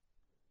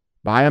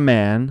by a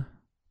man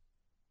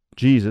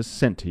Jesus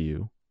sent to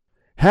you?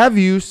 Have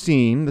you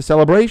seen the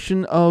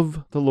celebration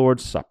of the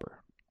Lord's Supper?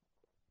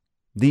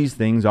 These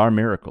things are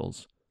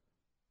miracles.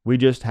 We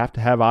just have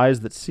to have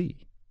eyes that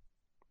see.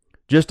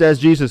 Just as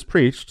Jesus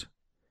preached,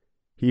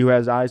 he who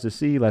has eyes to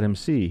see, let him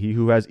see. He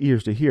who has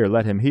ears to hear,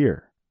 let him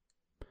hear.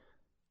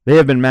 They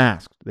have been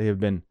masked. They have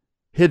been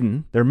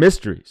hidden. They're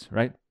mysteries,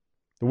 right?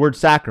 The word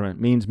sacrament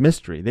means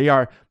mystery. They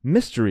are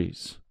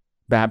mysteries.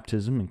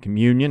 Baptism and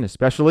communion,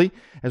 especially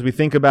as we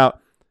think about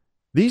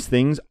these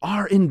things,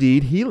 are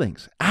indeed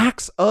healings.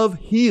 Acts of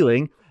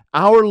healing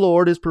our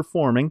Lord is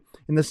performing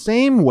in the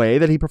same way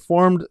that he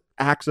performed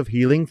acts of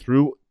healing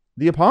through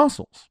the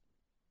apostles.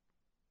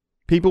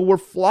 People were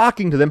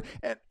flocking to them.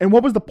 And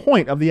what was the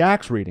point of the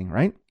Acts reading,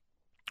 right?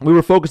 We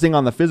were focusing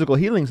on the physical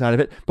healing side of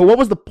it, but what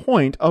was the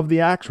point of the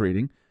Acts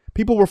reading?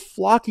 People were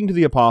flocking to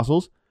the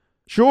apostles,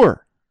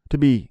 sure, to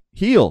be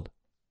healed.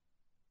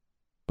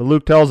 But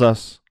Luke tells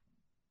us,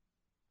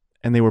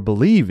 and they were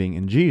believing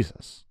in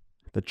Jesus.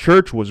 The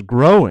church was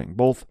growing.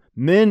 Both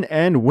men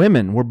and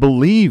women were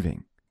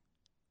believing.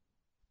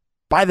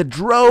 By the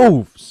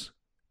droves,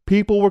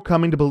 people were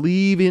coming to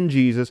believe in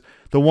Jesus,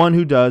 the one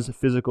who does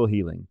physical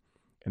healing.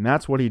 And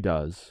that's what he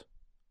does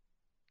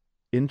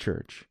in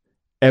church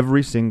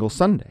every single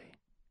Sunday.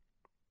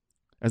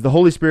 As the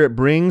Holy Spirit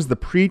brings the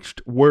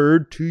preached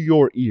word to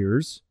your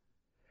ears,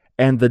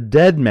 and the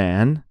dead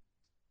man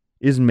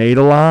is made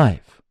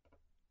alive.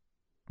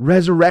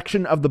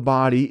 Resurrection of the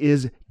body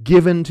is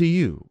given to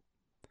you.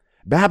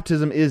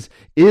 Baptism is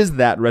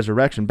that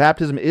resurrection.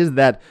 Baptism is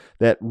that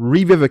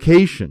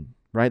revivification,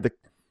 right?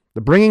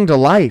 The bringing to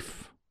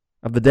life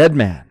of the dead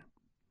man.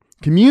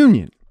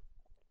 Communion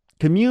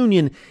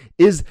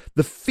is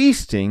the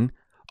feasting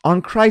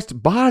on Christ's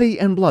body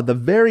and blood, the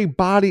very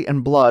body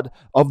and blood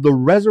of the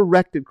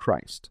resurrected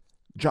Christ.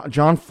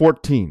 John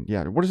 14.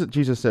 Yeah, what is it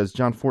Jesus says?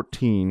 John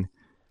 14.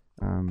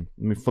 Let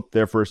me flip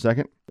there for a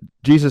second.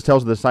 Jesus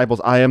tells the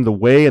disciples, I am the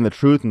way and the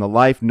truth and the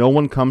life. No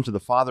one comes to the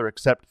Father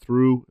except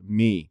through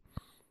me.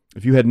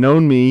 If you had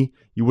known me,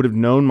 you would have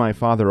known my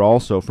Father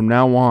also. From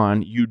now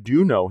on, you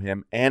do know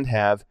him and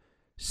have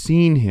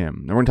seen him.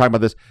 And we're going to talk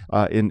about this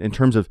in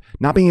terms of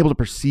not being able to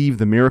perceive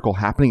the miracle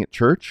happening at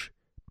church.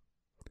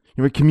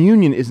 You know,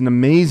 communion is an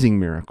amazing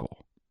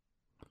miracle.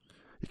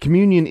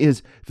 Communion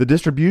is the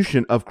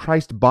distribution of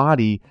Christ's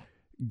body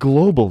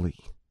globally,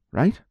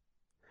 right?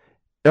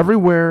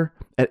 Everywhere,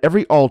 at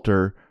every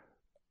altar,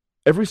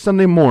 every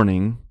Sunday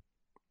morning,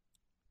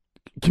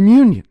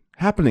 communion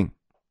happening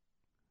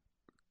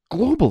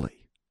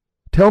globally.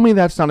 Tell me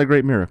that's not a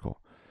great miracle.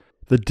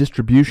 The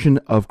distribution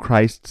of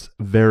Christ's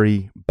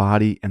very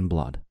body and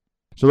blood.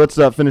 So let's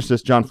finish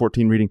this John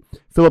 14 reading.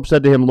 Philip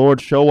said to him,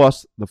 Lord, show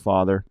us the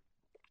Father,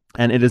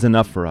 and it is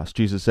enough for us.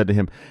 Jesus said to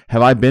him,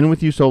 have I been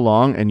with you so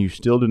long, and you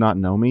still do not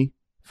know me,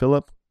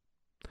 Philip?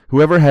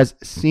 Whoever has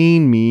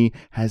seen me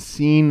has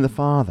seen the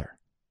Father.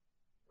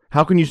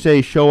 How can you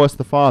say, show us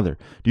the Father?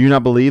 Do you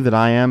not believe that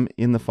I am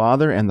in the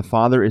Father, and the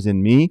Father is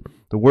in me?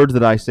 The words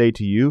that I say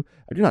to you,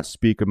 I do not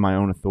speak of my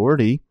own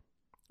authority,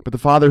 but the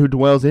Father who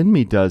dwells in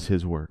me does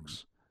his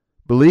works.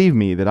 Believe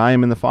me that I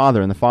am in the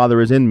Father, and the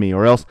Father is in me,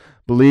 or else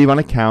believe on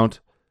account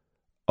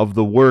of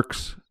the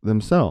works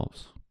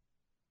themselves.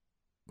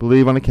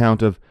 Believe on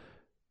account of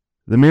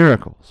the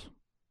miracles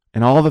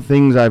and all the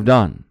things I've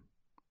done.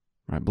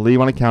 Right?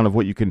 Believe on account of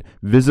what you can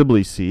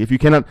visibly see. If you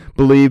cannot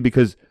believe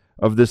because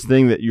of this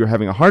thing that you're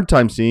having a hard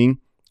time seeing,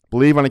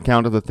 believe on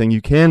account of the thing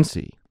you can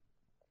see.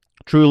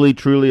 Truly,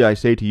 truly, I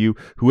say to you,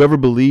 whoever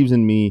believes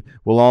in me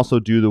will also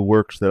do the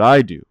works that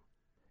I do.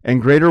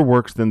 And greater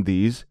works than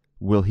these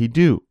will he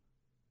do,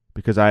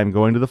 because I am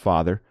going to the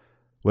Father.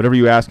 Whatever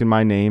you ask in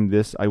my name,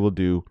 this I will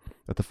do,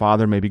 that the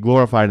Father may be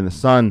glorified in the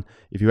Son.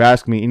 If you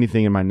ask me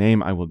anything in my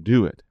name, I will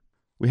do it.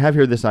 We have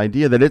here this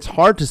idea that it's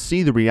hard to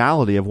see the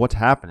reality of what's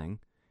happening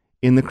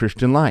in the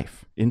Christian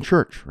life, in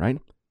church, right?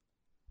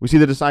 We see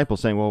the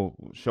disciples saying, well,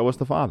 show us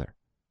the Father.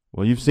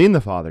 Well, you've seen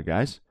the Father,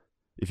 guys.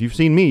 If you've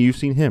seen me, you've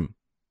seen him.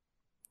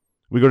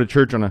 We go to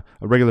church on a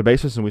regular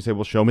basis and we say,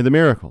 well, show me the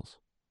miracles.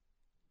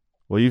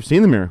 Well, you've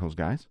seen the miracles,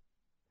 guys.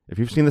 If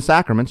you've seen the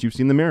sacraments, you've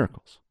seen the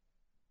miracles,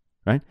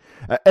 right?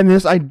 And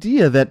this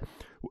idea that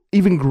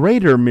even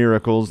greater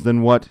miracles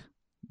than what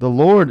the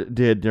Lord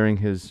did during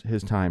his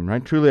time,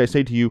 right? Truly I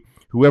say to you,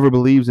 whoever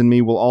believes in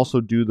me will also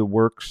do the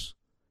works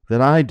that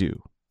I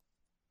do,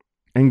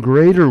 and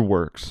greater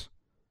works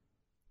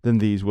than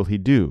these will he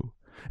do.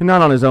 And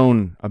not on his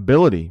own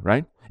ability,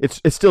 right?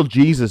 It's still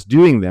Jesus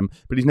doing them,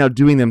 but he's now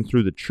doing them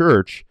through the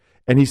church,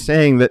 and he's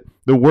saying that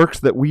the works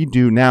that we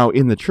do now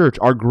in the church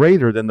are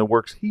greater than the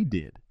works he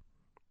did.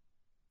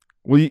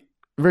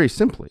 Very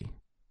simply,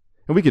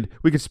 and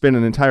we could spend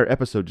an entire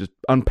episode just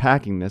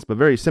unpacking this, but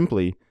very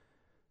simply,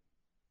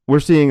 we're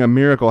seeing a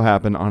miracle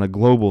happen on a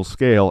global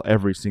scale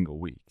every single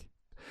week.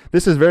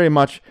 This is very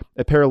much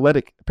a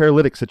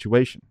paralytic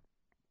situation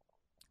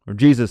where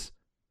Jesus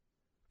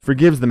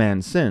forgives the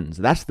man's sins.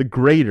 That's the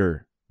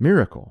greater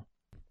miracle.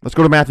 Let's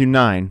go to Matthew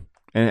 9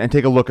 and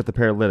take a look at the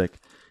paralytic,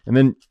 and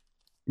then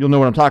you'll know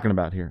what I'm talking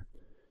about here.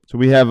 So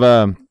we have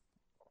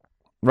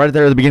right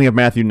there at the beginning of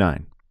Matthew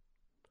 9.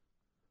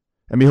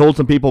 And behold,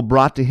 some people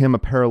brought to him a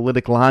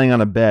paralytic lying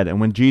on a bed. And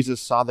when Jesus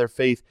saw their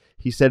faith,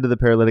 he said to the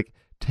paralytic,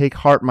 "Take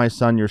heart, my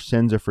son, your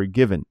sins are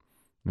forgiven."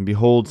 And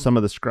behold, some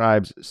of the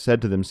scribes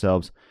said to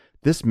themselves,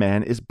 "This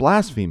man is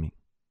blaspheming."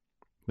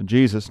 But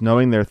Jesus,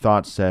 knowing their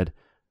thoughts, said,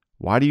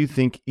 "Why do you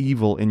think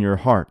evil in your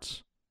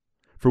hearts?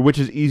 For which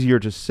is easier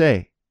to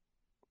say,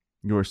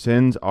 'Your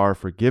sins are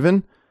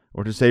forgiven,'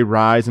 or to say,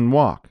 'Rise and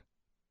walk'?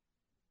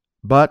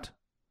 But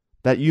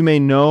that you may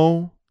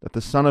know that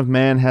the Son of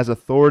Man has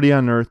authority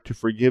on earth to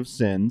forgive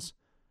sins,"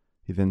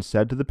 he then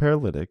said to the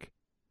paralytic,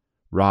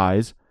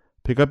 "Rise,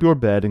 pick up your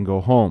bed, and go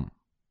home."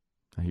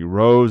 And he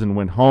rose and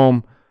went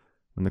home.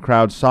 When the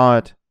crowd saw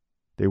it,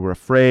 they were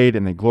afraid,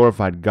 and they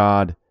glorified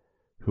God,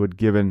 who had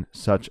given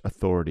such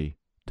authority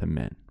to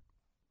men.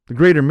 The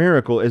greater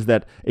miracle is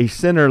that a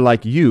sinner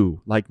like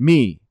you, like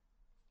me,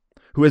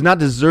 who has not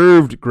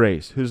deserved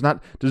grace, who has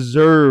not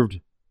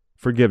deserved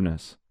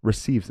forgiveness,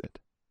 receives it.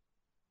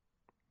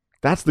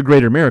 That's the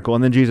greater miracle.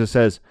 And then Jesus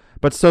says,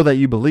 "But so that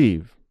you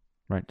believe,"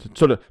 right?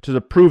 So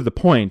to prove the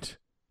point,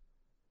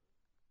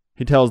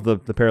 he tells the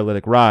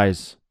paralytic,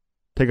 "Rise,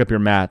 take up your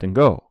mat, and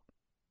go."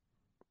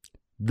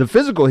 The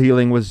physical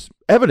healing was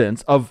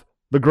evidence of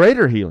the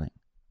greater healing.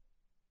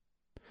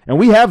 And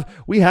we have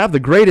the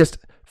greatest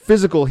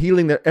physical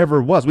healing there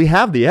ever was. We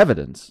have the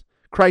evidence.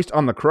 Christ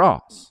on the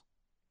cross.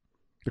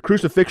 The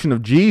crucifixion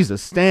of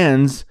Jesus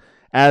stands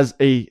as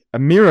a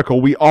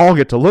miracle we all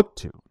get to look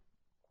to.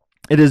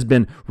 It has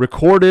been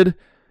recorded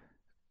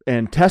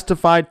and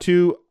testified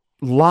to,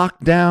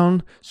 locked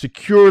down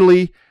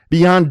securely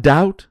beyond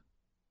doubt,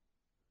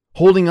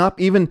 holding up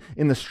even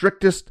in the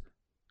strictest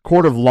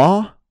court of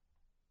law.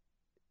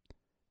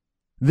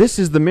 This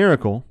is the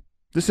miracle.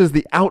 This is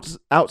the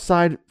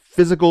outside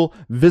physical,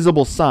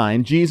 visible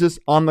sign. Jesus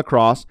on the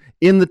cross,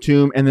 in the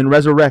tomb, and then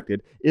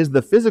resurrected is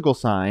the physical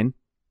sign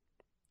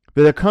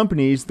that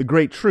accompanies the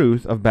great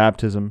truth of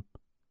baptism,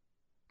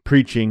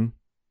 preaching,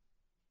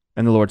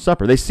 and the Lord's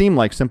Supper. They seem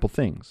like simple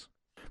things.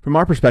 From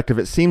our perspective,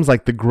 it seems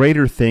like the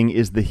greater thing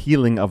is the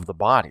healing of the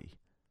body.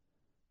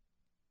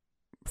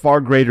 Far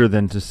greater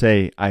than to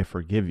say, "I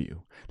forgive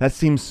you." That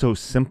seems so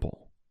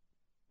simple,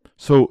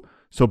 so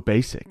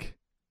basic.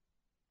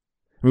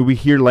 I mean, we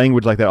hear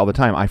language like that all the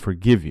time. "I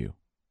forgive you."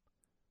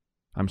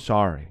 "I'm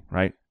sorry,"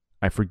 right?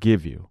 "I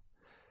forgive you."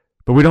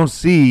 But we don't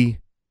see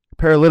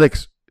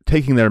paralytics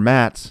taking their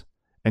mats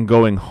and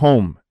going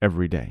home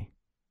every day,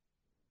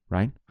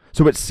 right?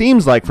 So it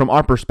seems like from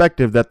our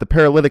perspective that the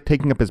paralytic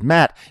taking up his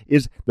mat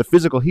is the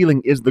physical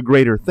healing is the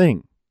greater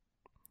thing.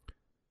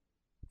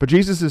 But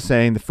Jesus is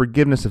saying the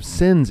forgiveness of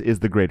sins is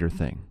the greater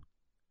thing.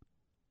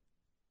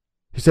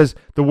 He says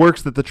the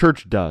works that the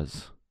church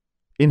does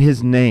in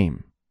his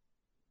name,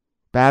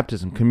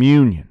 baptism,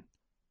 communion,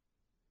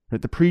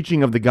 right, the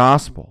preaching of the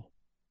gospel,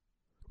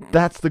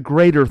 that's the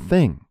greater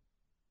thing.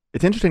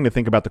 It's interesting to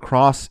think about the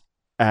cross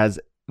as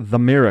the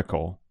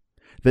miracle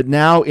that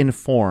now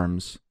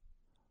informs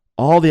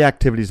all the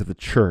activities of the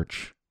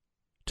church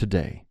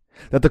today.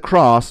 That the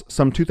cross,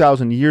 some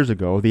 2,000 years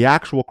ago, the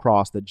actual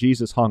cross that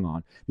Jesus hung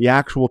on, the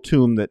actual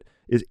tomb that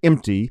is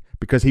empty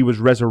because he was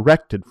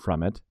resurrected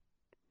from it,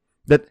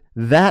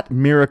 that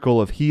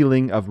miracle of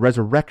healing, of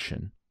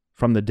resurrection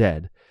from the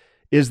dead,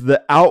 is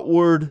the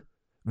outward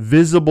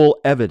visible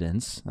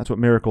evidence. That's what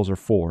miracles are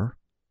for,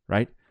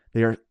 right?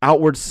 They are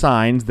outward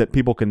signs that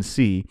people can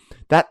see.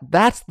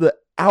 That's the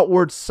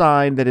outward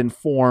sign that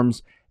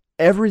informs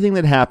everything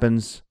that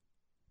happens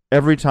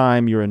every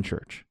time you're in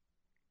church.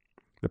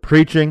 The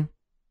preaching,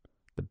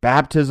 the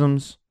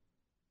baptisms,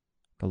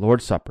 the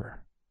Lord's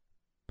Supper.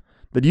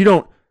 That you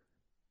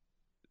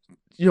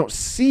don't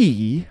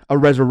see a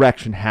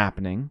resurrection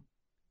happening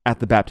at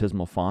the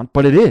baptismal font,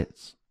 but it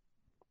is.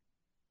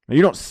 Now,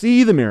 you don't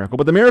see the miracle,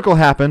 but the miracle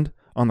happened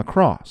on the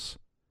cross.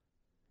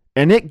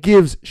 And it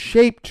gives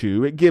shape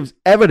to, it gives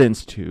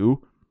evidence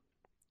to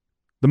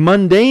the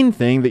mundane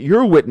thing that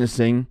you're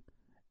witnessing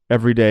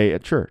every day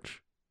at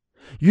church.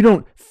 You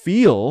don't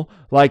feel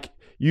like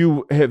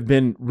you have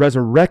been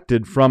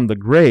resurrected from the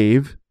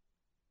grave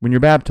when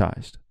you're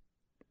baptized.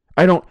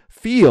 I don't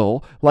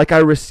feel like I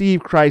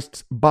receive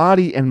Christ's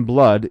body and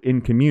blood in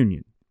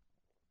communion.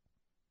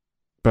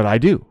 But I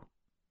do.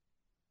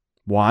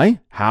 Why?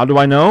 How do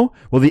I know?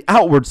 Well, the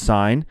outward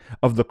sign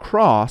of the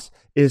cross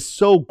is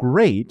so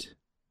great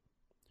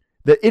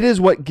that it is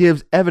what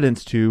gives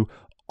evidence to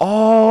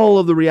all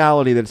of the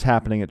reality that's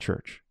happening at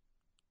church.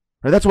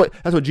 Right? That's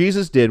what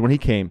Jesus did when he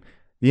came.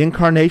 The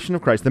incarnation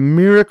of Christ, the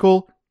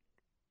miracle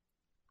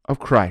of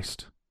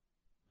Christ,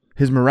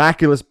 his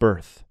miraculous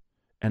birth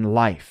and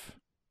life.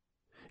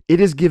 It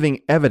is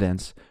giving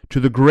evidence to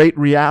the great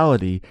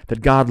reality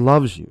that God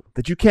loves you,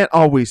 that you can't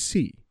always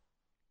see.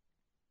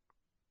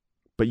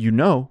 But you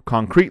know,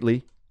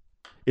 concretely,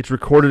 it's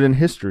recorded in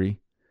history,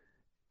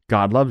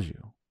 God loves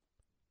you.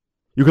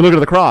 You can look at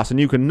the cross and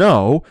you can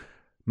know,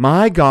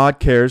 my God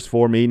cares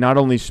for me not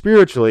only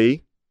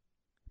spiritually,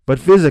 but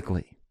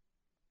physically.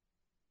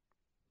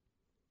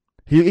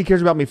 He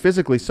cares about me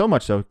physically so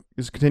much so,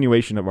 this is a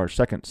continuation of our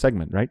second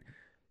segment, right?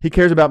 He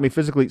cares about me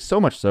physically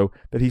so much so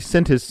that he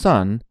sent his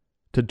son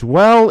to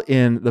dwell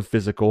in the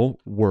physical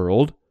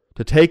world,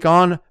 to take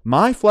on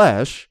my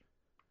flesh,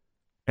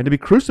 and to be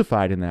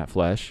crucified in that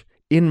flesh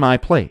in my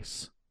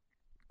place.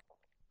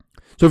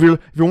 So if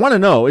you want to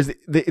know, is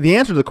the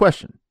answer to the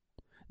question,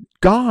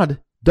 God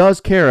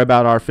does care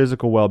about our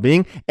physical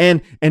well-being,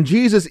 and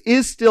Jesus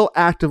is still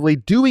actively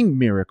doing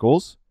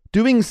miracles,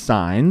 doing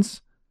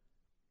signs,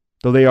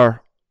 though they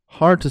are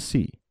hard to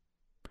see.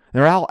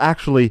 They're all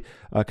actually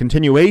a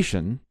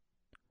continuation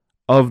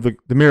of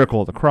the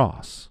miracle of the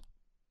cross.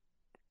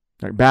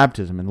 Like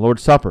baptism and the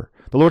Lord's Supper.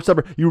 The Lord's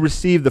Supper, you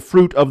receive the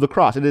fruit of the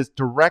cross. It is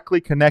directly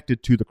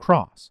connected to the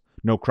cross.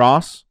 No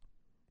cross,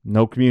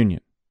 no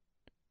communion.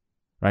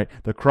 Right?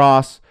 The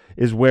cross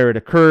is where it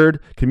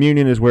occurred.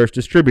 Communion is where it's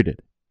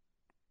distributed.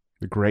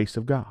 The grace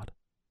of God.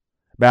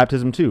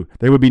 Baptism too.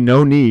 There would be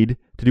no need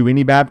to do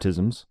any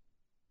baptisms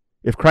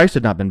if Christ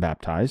had not been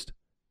baptized,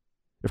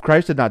 if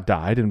Christ had not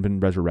died and been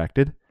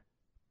resurrected,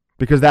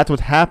 because that's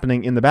what's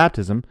happening in the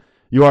baptism.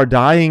 You are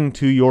dying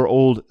to your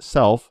old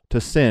self, to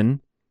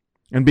sin,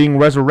 and being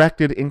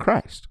resurrected in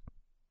Christ.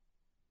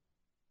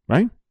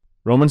 Right?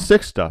 Romans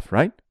 6 stuff,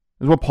 right?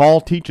 This is what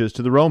Paul teaches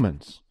to the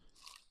Romans.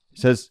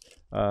 He says,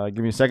 give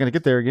me a second to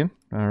get there again.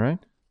 All right.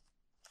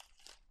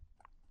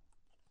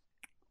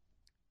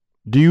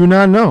 Do you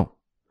not know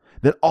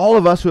that all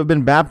of us who have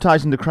been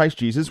baptized into Christ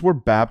Jesus were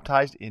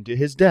baptized into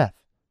his death?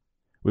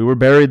 We were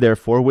buried,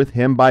 therefore, with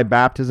him by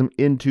baptism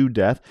into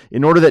death,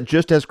 in order that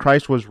just as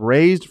Christ was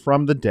raised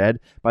from the dead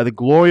by the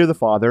glory of the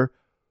Father,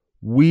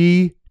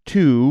 we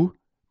too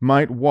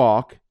might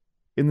walk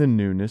in the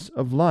newness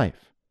of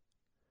life.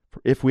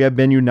 For if we have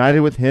been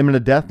united with him in a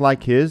death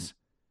like his,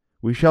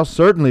 we shall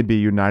certainly be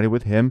united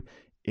with him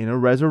in a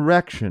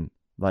resurrection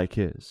like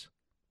his.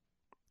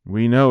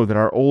 We know that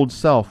our old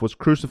self was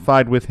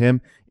crucified with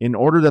him in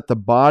order that the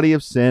body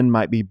of sin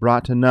might be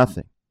brought to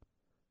nothing,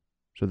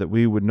 so that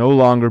we would no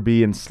longer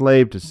be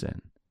enslaved to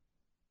sin.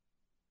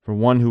 For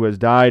one who has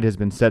died has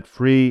been set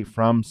free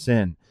from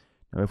sin.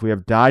 Now, if we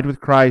have died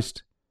with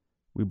Christ,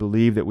 we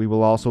believe that we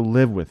will also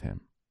live with him.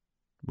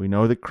 We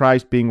know that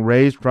Christ, being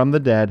raised from the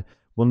dead,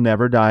 will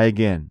never die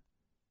again.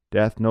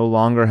 Death no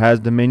longer has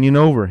dominion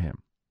over him.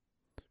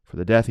 For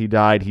the death he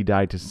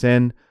died to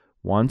sin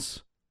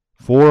once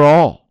for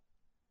all.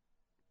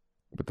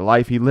 But the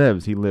life he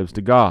lives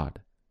to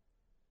God.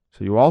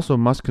 So you also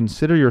must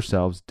consider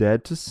yourselves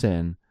dead to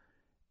sin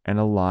and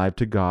alive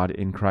to God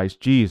in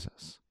Christ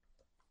Jesus.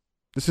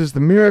 This is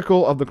the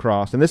miracle of the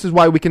cross, and this is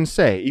why we can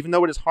say, even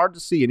though it is hard to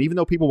see, and even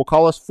though people will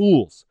call us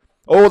fools,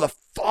 oh, the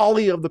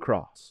folly of the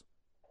cross.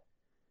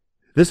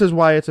 This is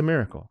why it's a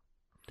miracle.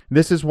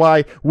 This is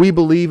why we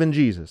believe in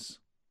Jesus.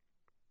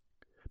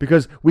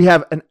 Because we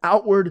have an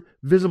outward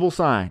visible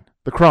sign,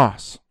 the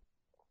cross,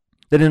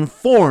 that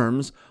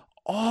informs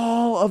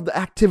all of the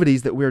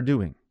activities that we're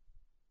doing.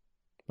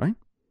 Right?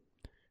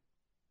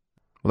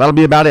 Well, that'll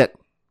be about it.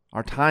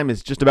 Our time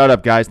is just about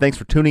up, guys. Thanks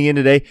for tuning in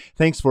today.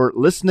 Thanks for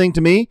listening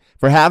to me,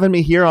 for having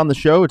me here on the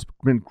show. It's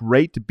been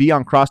great to be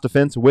on Cross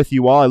Defense with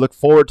you all. I look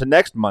forward to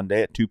next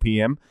Monday at 2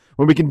 p.m.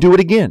 when we can do it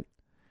again.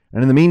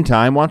 And in the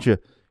meantime, why don't you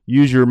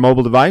use your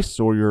mobile device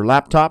or your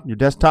laptop, your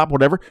desktop,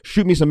 whatever.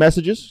 Shoot me some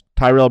messages,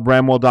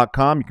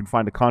 TyrellBramwell.com. You can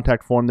find a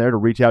contact form there to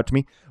reach out to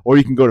me. Or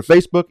you can go to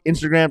Facebook,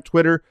 Instagram,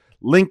 Twitter,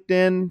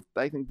 LinkedIn.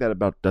 I think that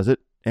about does it.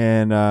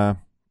 And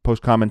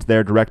post comments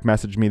there, direct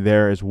message me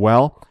there as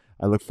well.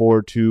 I look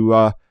forward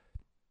to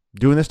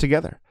doing this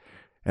together.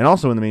 And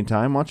also in the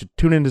meantime, why don't you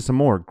tune into some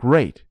more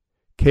great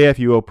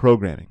KFUO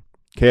programming.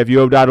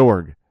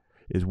 KFUO.org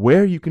is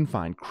where you can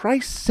find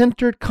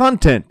Christ-centered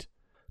content.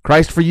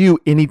 Christ for you,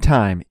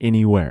 anytime,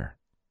 anywhere.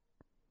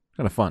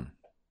 Kind of fun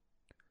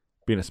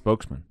being a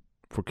spokesman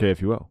for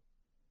KFUO.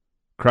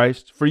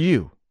 Christ for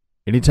you,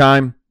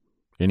 anytime,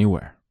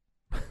 anywhere.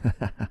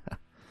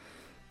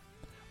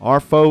 Our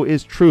foe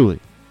is truly,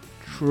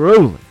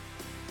 truly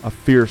a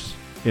fierce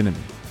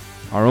enemy.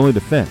 Our only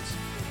defense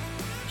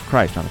is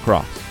Christ on the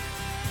cross.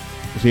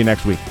 We'll see you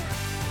next week.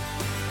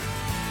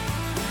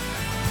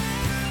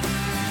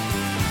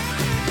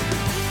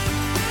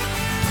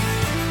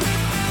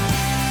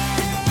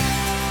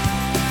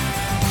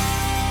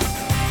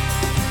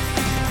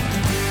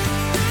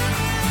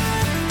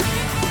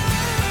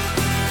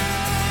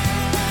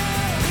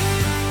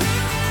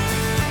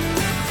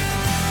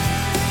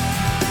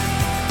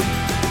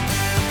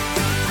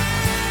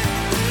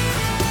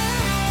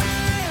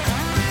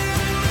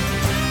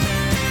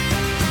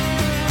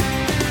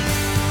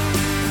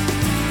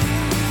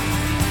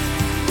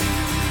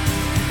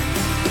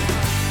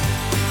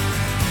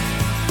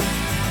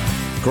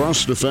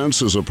 Cross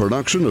Defense is a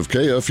production of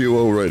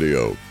KFUO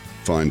Radio.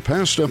 Find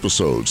past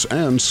episodes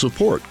and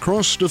support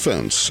Cross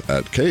Defense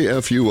at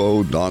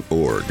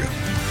kfuo.org.